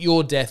guarantee that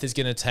your death is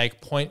gonna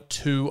take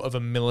 0.2 of a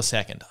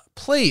millisecond.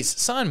 Please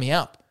sign me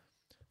up.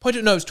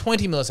 It was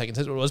 20 milliseconds.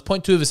 That's what it was.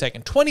 0.2 of a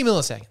second. 20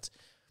 milliseconds.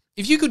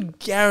 If you could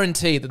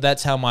guarantee that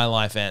that's how my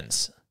life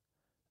ends,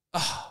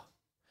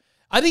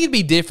 I think it'd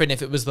be different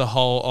if it was the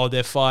whole,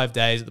 they're 5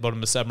 days at the bottom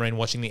of a submarine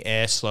watching the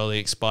air slowly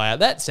expire.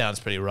 That sounds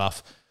pretty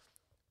rough.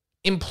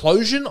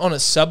 Implosion on a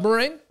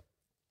submarine?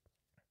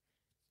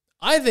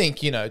 I think,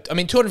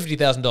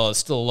 $250,000 is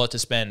still a lot to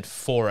spend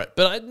for it,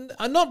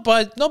 but not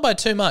by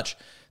too much.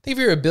 I think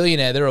if you're a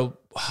billionaire, there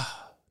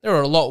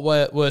are a lot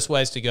worse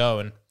ways to go,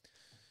 and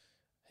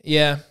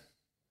yeah,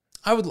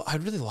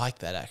 I'd really like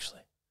that,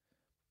 actually.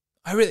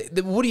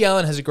 Woody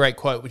Allen has a great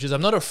quote, which is,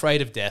 I'm not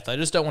afraid of death. I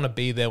just don't want to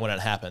be there when it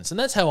happens. And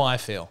that's how I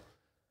feel.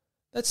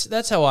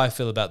 That's how I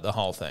feel about the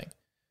whole thing.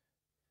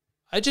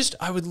 I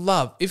would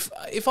love,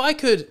 if I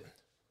could,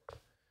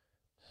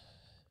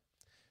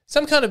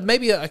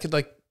 maybe I could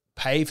like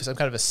pay for some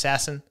kind of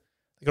assassin,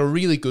 like a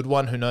really good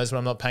one who knows when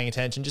I'm not paying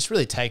attention, just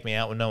really take me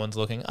out when no one's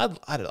looking.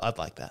 I'd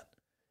like that.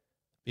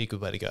 Be a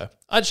good way to go.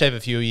 I'd shave a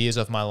few years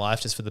off my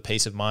life just for the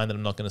peace of mind that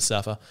I'm not going to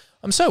suffer.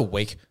 I'm so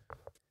weak.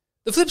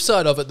 The flip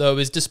side of it, though,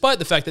 is despite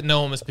the fact that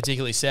no one was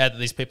particularly sad that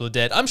these people are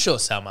dead, I'm sure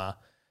some are.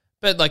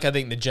 But I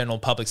think the general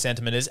public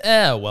sentiment is,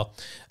 well.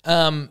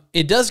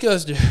 It does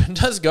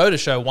go to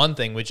show one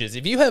thing, which is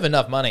if you have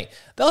enough money,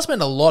 they'll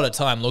spend a lot of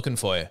time looking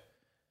for you.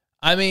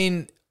 I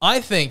mean, I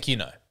think,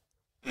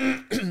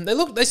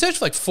 they searched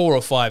for like 4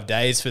 or 5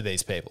 days for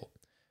these people.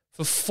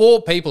 For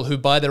 4 people who,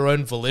 by their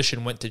own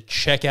volition, went to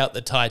check out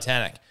the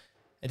Titanic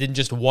and didn't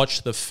just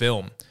watch the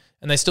film.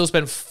 And they still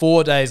spent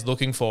 4 days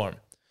looking for him.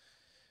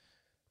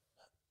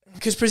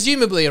 Because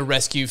presumably a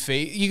rescue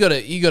fee, you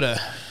gotta,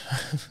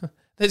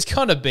 there's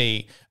gotta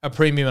be a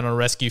premium on a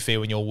rescue fee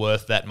when you're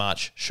worth that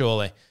much,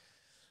 surely.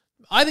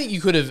 I think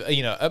you could have,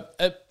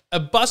 a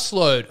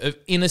busload of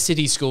inner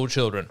city school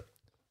children,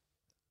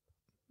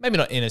 maybe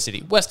not inner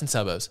city, western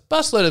suburbs,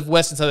 busload of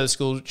western suburbs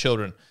school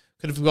children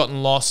could have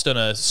gotten lost on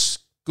a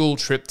school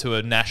trip to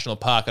a national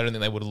park. I don't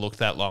think they would have looked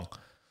that long. I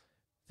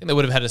think they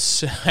would have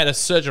had to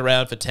search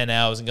around for 10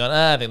 hours and gone,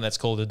 I think that's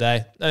called a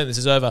day. I think this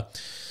is over.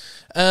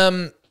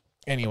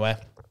 Anyway,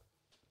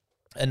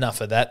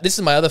 enough of that. This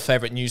is my other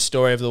favorite news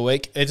story of the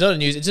week. It's not a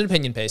news, it's an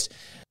opinion piece.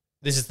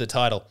 This is the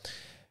title.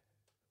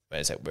 Wait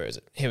a sec, where is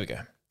it? Here we go.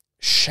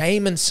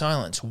 Shame and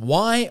silence.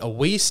 Why are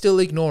we still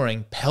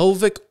ignoring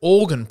pelvic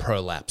organ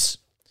prolapse?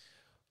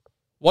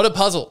 What a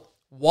puzzle.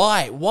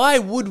 Why? Why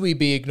would we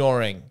be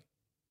ignoring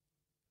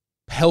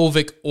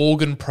pelvic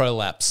organ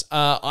prolapse?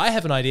 I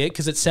have an idea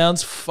because it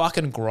sounds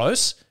fucking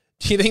gross.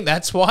 Do you think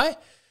that's why?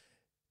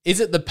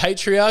 Is it the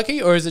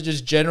patriarchy or is it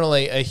just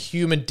generally a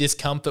human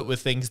discomfort with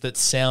things that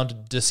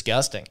sound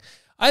disgusting?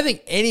 I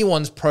think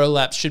anyone's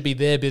prolapse should be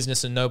their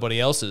business and nobody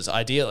else's,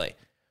 ideally.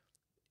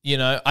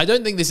 I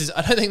don't think this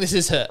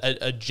is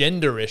a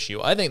gender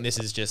issue. I think this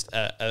is just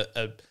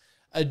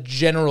a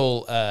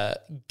general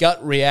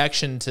gut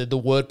reaction to the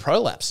word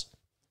prolapse,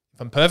 if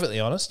I'm perfectly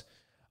honest.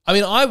 I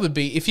mean, I would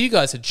be, if you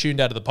guys had tuned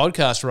out of the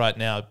podcast right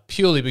now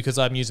purely because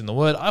I'm using the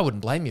word, I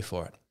wouldn't blame you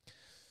for it.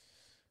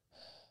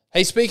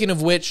 Hey, speaking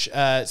of which,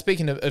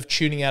 speaking of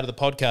tuning out of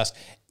the podcast,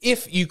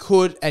 if you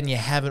could and you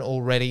haven't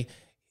already,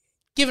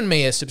 given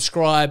me a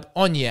subscribe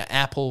on your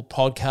Apple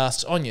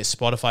podcasts, on your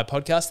Spotify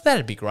podcasts,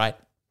 that'd be great.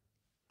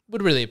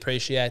 Would really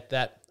appreciate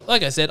that.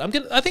 Like I said,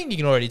 I think you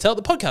can already tell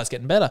the podcast's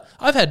getting better.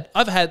 I've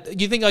had.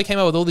 You think I came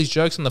up with all these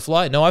jokes on the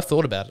fly? No, I've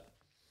thought about it.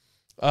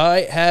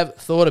 I have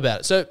thought about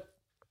it. So if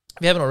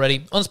you haven't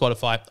already, on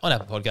Spotify, on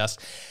Apple Podcasts,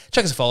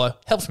 check us a follow.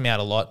 Helps me out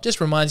a lot. Just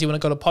reminds you when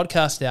I've got a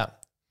podcast out.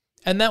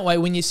 And that way,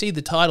 when you see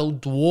the title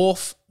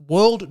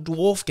World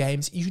Dwarf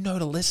Games, you know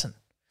to listen.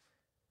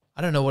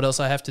 I don't know what else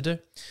I have to do.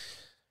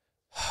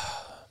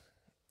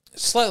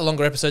 Slightly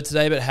longer episode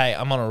today, but hey,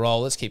 I'm on a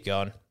roll. Let's keep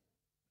going.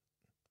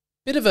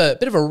 Bit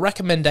of a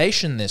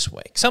recommendation this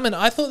week.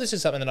 I thought this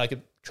is something that I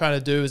could try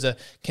to do as a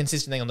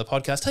consistent thing on the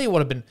podcast. Tell you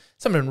what something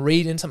I've been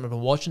reading, something I've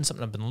been watching,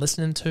 something I've been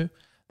listening to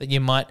that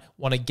you might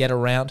want to get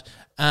around.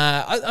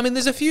 I mean,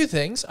 there's a few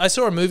things. I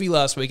saw a movie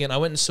last weekend. I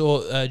went and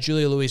saw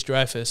Julia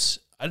Louis-Dreyfus.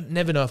 I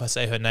never know if I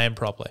say her name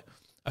properly.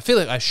 I feel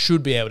like I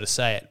should be able to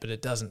say it, but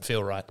it doesn't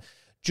feel right.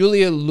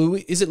 Julia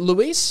Louis, is it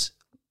Louis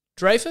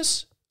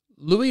Dreyfus?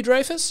 Louis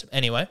Dreyfus?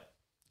 Anyway,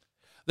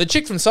 the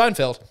chick from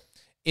Seinfeld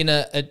in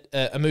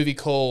a movie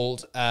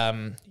called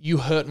You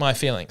Hurt My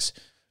Feelings,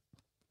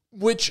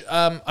 which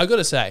I got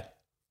to say,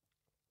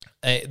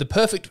 the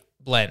perfect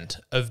blend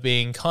of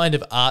being kind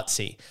of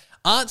artsy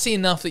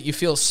enough that you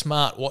feel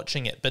smart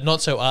watching it, but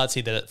not so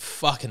artsy that it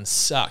fucking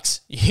sucks,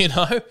 You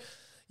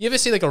ever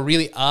see like a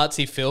really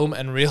artsy film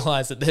and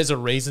realize that there's a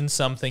reason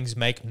some things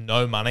make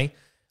no money?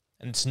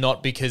 And it's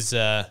not because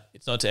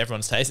it's not to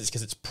everyone's taste, it's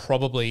because it's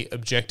probably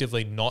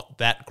objectively not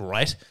that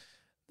great.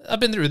 I've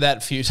been through that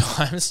a few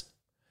times.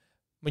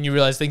 When you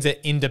realize things are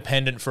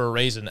independent for a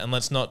reason, and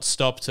let's not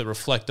stop to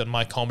reflect on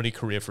my comedy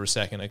career for a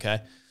second, okay?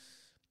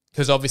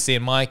 Because obviously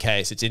in my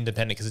case, it's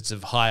independent because it's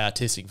of high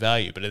artistic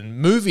value, but in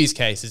movies'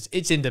 cases,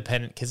 it's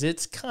independent because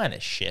it's kind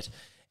of shit.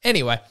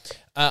 Anyway,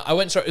 I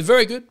went and saw it. It was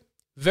very good,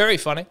 very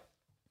funny.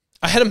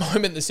 I had a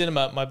moment in the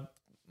cinema.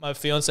 My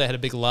fiance had a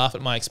big laugh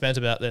at my expense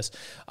about this.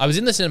 I was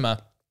in the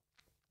cinema,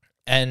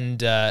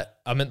 and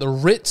I'm at the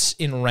Ritz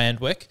in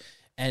Randwick,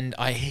 and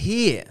I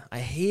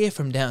hear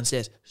from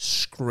downstairs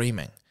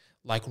screaming.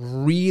 Like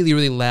really,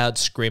 really loud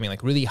screaming,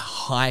 like really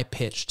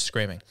high-pitched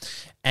screaming.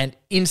 And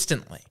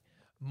instantly,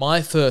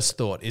 my first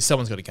thought is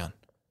someone's got a gun.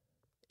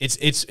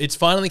 It's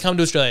finally come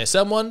to Australia.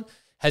 Someone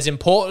has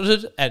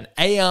imported an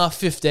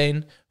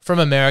AR-15 from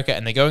America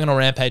and they're going on a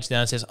rampage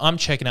downstairs. I'm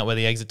checking out where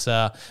the exits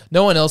are.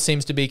 No one else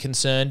seems to be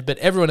concerned, but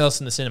everyone else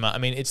in the cinema, I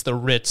mean, it's the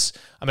Ritz.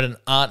 I'm at an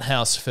art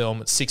house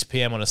film at 6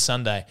 p.m. on a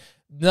Sunday.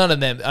 None of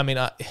them, I mean,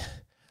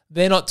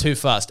 they're not too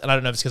fussed, and I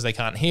don't know if it's because they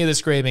can't hear the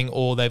screaming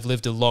or they've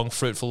lived a long,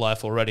 fruitful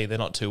life already. They're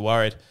not too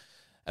worried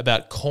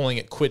about calling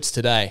it quits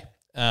today.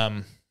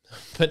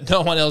 But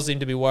no one else seemed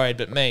to be worried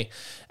but me.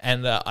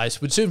 And I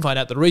would soon find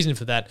out the reason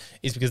for that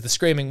is because the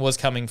screaming was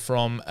coming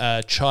from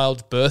a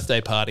child's birthday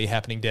party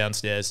happening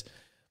downstairs.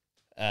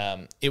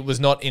 It was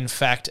not, in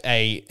fact,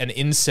 an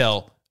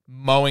incel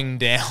mowing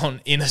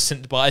down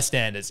innocent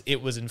bystanders.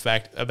 It was, in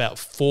fact, about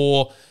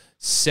 4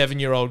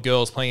 7-year-old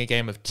girls playing a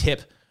game of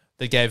tip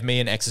that gave me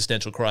an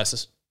existential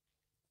crisis.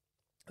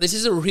 This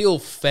is a real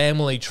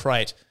family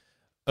trait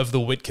of the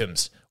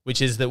Whitcombs,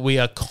 which is that we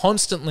are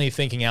constantly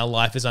thinking our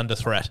life is under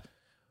threat.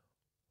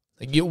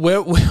 Like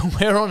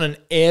we're on an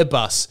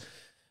Airbus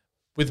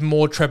with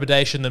more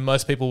trepidation than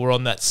most people were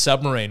on that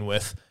submarine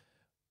with,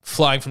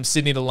 flying from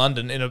Sydney to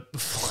London in a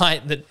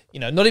flight that,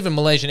 not even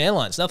Malaysian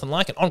Airlines, nothing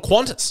like it, on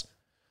Qantas.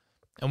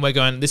 And we're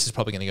going, this is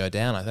probably going to go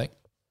down, I think.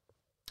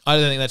 I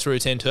don't think that's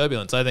routine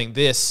turbulence. I think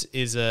this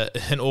is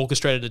an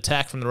orchestrated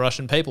attack from the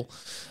Russian people.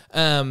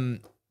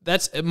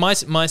 That's my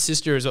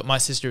sister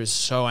is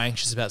so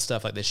anxious about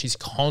stuff like this. She's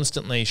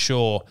constantly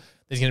sure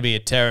there's going to be a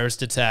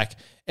terrorist attack.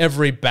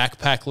 Every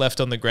backpack left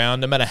on the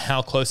ground, no matter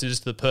how close it is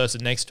to the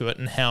person next to it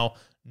and how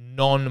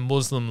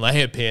non-Muslim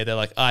they appear, they're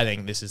like, I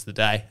think this is the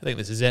day. I think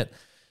this is it.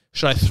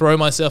 Should I throw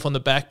myself on the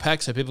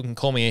backpack so people can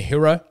call me a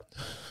hero?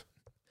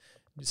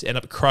 Just end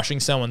up crushing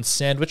someone's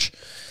sandwich.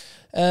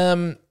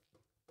 No,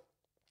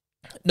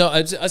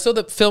 I saw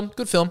the film.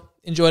 Good film.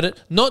 Enjoyed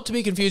it. Not to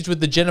be confused with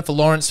the Jennifer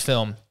Lawrence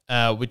film,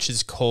 which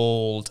is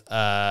called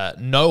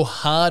No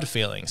Hard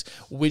Feelings,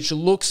 which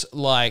looks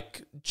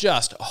like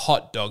just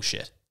hot dog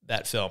shit,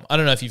 that film. I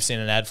don't know if you've seen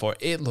an ad for it.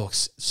 It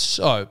looks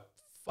so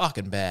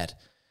fucking bad.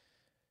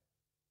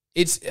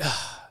 It's...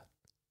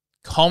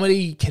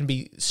 comedy can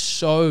be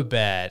so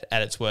bad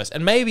at its worst.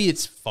 And maybe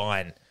it's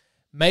fine.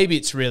 Maybe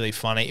it's really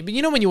funny. But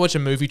you know when you watch a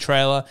movie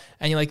trailer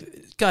and you're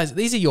like, guys,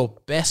 these are your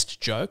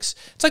best jokes?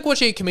 It's like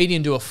watching a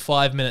comedian do a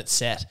 5-minute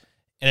set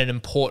in an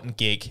important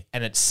gig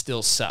and it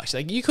still sucks.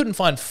 Like, you couldn't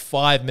find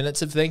 5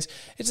 minutes of things.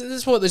 This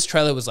is what this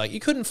trailer was like. You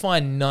couldn't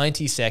find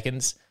 90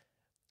 seconds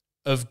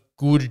of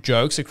good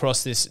jokes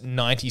across this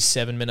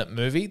 97-minute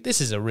movie. This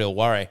is a real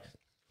worry.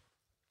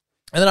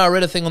 And then I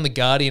read a thing on The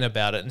Guardian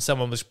about it, and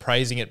someone was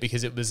praising it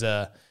because it was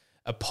a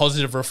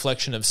positive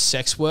reflection of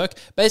sex work.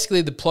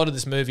 Basically, the plot of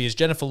this movie is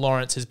Jennifer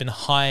Lawrence has been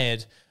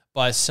hired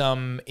by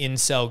some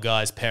incel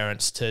guy's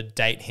parents to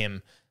date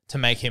him to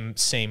make him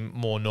seem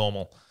more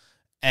normal.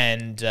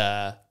 And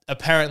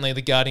apparently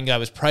the Guardian guy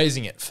was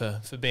praising it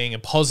for being a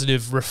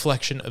positive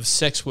reflection of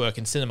sex work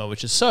in cinema,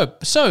 which is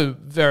so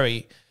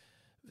very,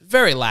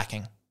 very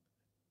lacking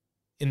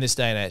in this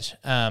day and age.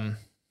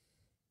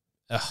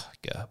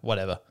 God,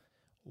 whatever.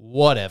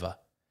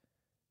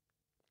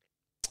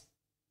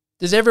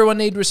 Does everyone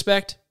need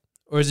respect?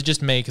 Or is it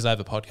just me because I have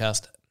a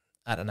podcast?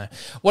 I don't know.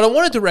 What I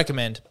wanted to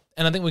recommend,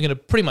 and I think we're going to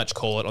pretty much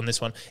call it on this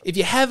one, if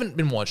you haven't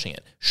been watching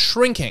it,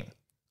 Shrinking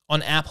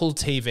on Apple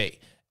TV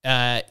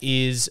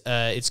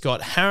it's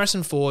got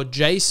Harrison Ford,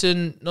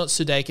 Jason, not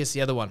Sudeikis,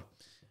 the other one.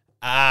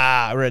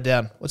 I wrote it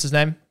down. What's his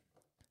name?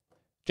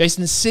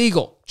 Jason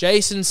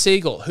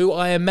Segel, who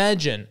I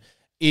imagine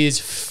is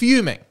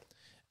fuming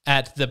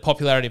at the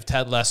popularity of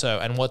Ted Lasso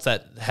and what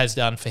that has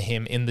done for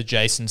him in the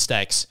Jason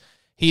stakes.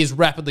 He is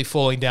rapidly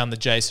falling down the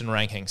Jason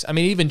rankings. I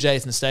mean, even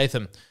Jason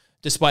Statham,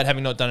 despite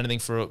having not done anything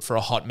for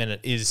a hot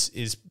minute,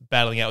 is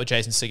battling out with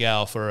Jason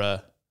Segel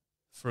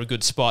for a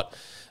good spot.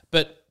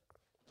 But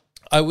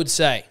I would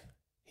say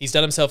he's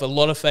done himself a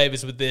lot of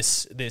favors with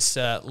this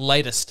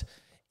latest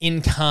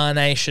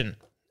incarnation.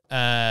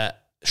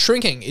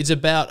 Shrinking is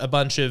about a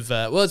bunch of...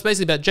 it's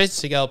basically about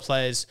Jason Segel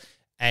plays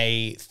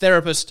a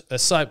therapist, a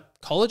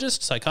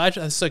psychologist,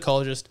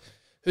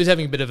 who's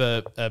having a bit of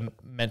a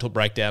mental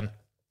breakdown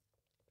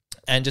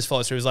and just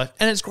follows through his life.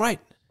 And it's great.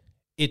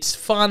 It's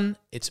fun.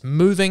 It's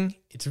moving.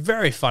 It's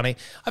very funny.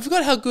 I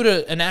forgot how good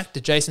an actor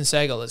Jason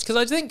Segel is because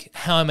I think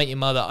How I Met Your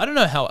Mother, I don't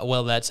know how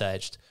well that's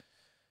aged.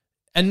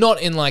 And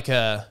not in like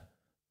a...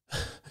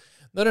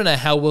 I don't know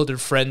how well did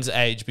Friends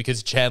age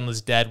because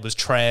Chandler's dad was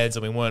trans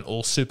and we weren't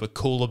all super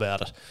cool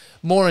about it.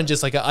 More in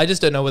just like, I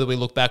just don't know whether we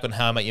look back on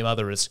How I Met Your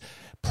Mother as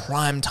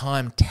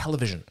primetime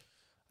television.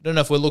 I don't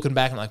know if we're looking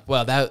back and like,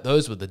 wow,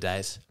 those were the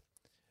days.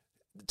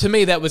 To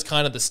me, that was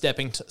kind of the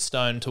stepping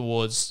stone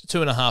towards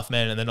 2.5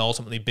 Men and then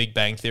ultimately Big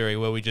Bang Theory,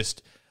 where we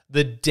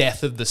the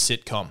death of the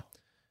sitcom.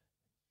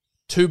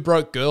 Two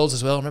Broke Girls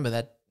as well. Remember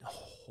that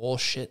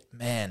horse shit?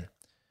 Man.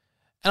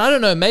 And I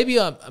don't know,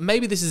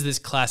 maybe this is this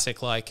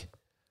classic, like,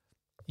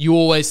 you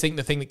always think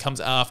the thing that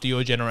comes after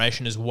your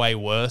generation is way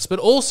worse. But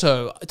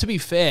also, to be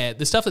fair,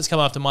 the stuff that's come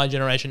after my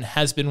generation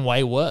has been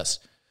way worse.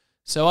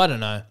 So I don't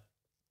know.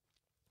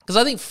 Because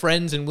I think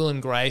Friends and Will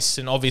and Grace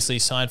and obviously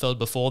Seinfeld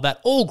before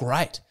that, all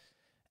great.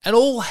 And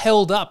all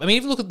held up. I mean,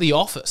 even look at The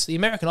Office, the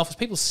American Office,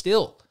 people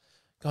still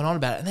going on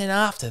about it. And then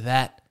after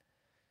that,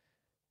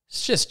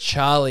 it's just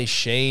Charlie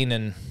Sheen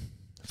and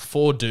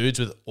 4 dudes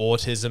with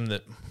autism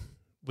that,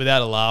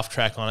 without a laugh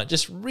track on it,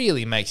 just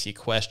really makes you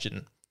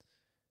question.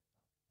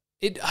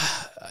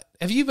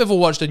 Have you ever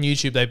watched on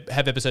YouTube, they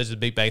have episodes of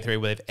Big Bang Theory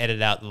where they've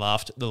edited out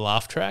the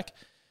laugh track?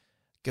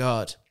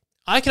 God.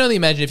 I can only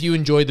imagine if you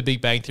enjoyed the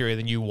Big Bang Theory and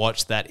then you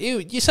watched that,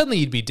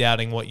 you'd be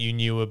doubting what you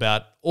knew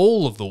about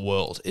all of the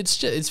world.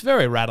 It's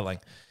very rattling.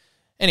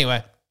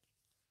 Anyway.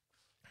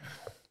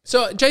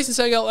 So Jason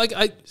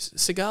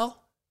Segel,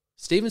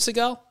 Steven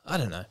Seagal? I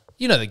don't know.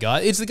 You know the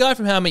guy. It's the guy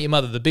from How I Met Your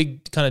Mother, the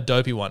big kind of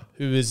dopey one,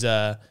 who is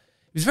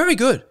he's very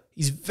good.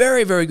 He's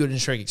very, very good in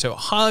Shrinking. So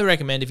highly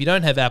recommend, if you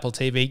don't have Apple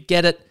TV,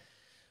 get it.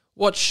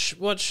 Watch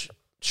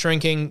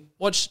Shrinking.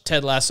 Watch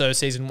Ted Lasso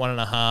season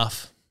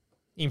 1.5.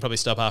 You can probably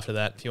stop after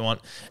that if you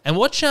want. And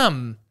watch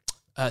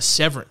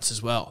Severance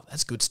as well.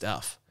 That's good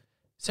stuff.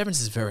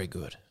 Severance is very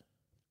good.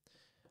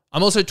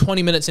 I'm also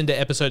 20 minutes into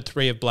episode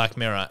 3 of Black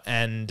Mirror,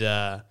 and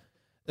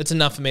that's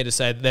enough for me to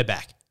say that they're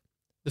back.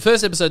 The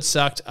first episode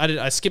sucked.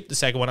 I skipped the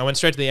second one. I went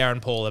straight to the Aaron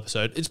Paul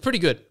episode. It's pretty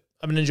good.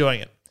 I've been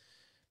enjoying it.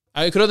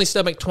 I could only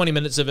stomach 20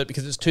 minutes of it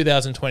because it's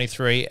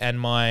 2023 and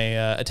my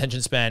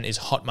attention span is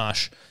hot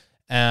mush.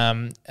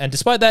 And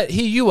despite that,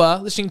 here you are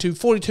listening to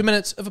 42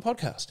 minutes of a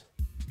podcast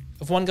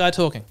of one guy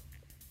talking.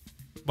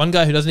 One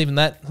guy who doesn't even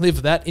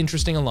live that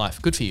interesting a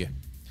life. Good for you.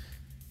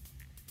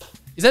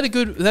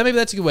 Maybe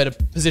that's a good way to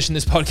position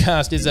this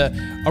podcast, is a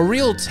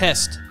real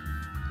test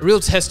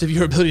of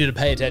your ability to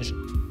pay attention.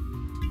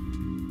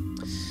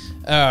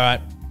 All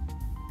right.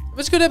 It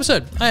was a good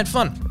episode. I had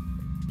fun.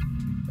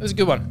 It was a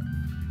good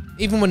one.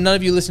 Even when none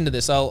of you listen to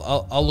this,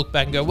 I'll look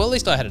back and go, well, at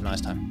least I had a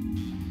nice time.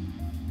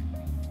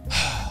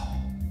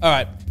 All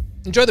right.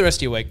 Enjoy the rest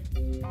of your week.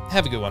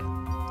 Have a good one.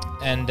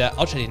 And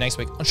I'll chat to you next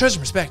week on Show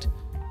Some Respect.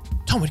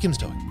 Tom Whitcomb's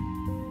talking.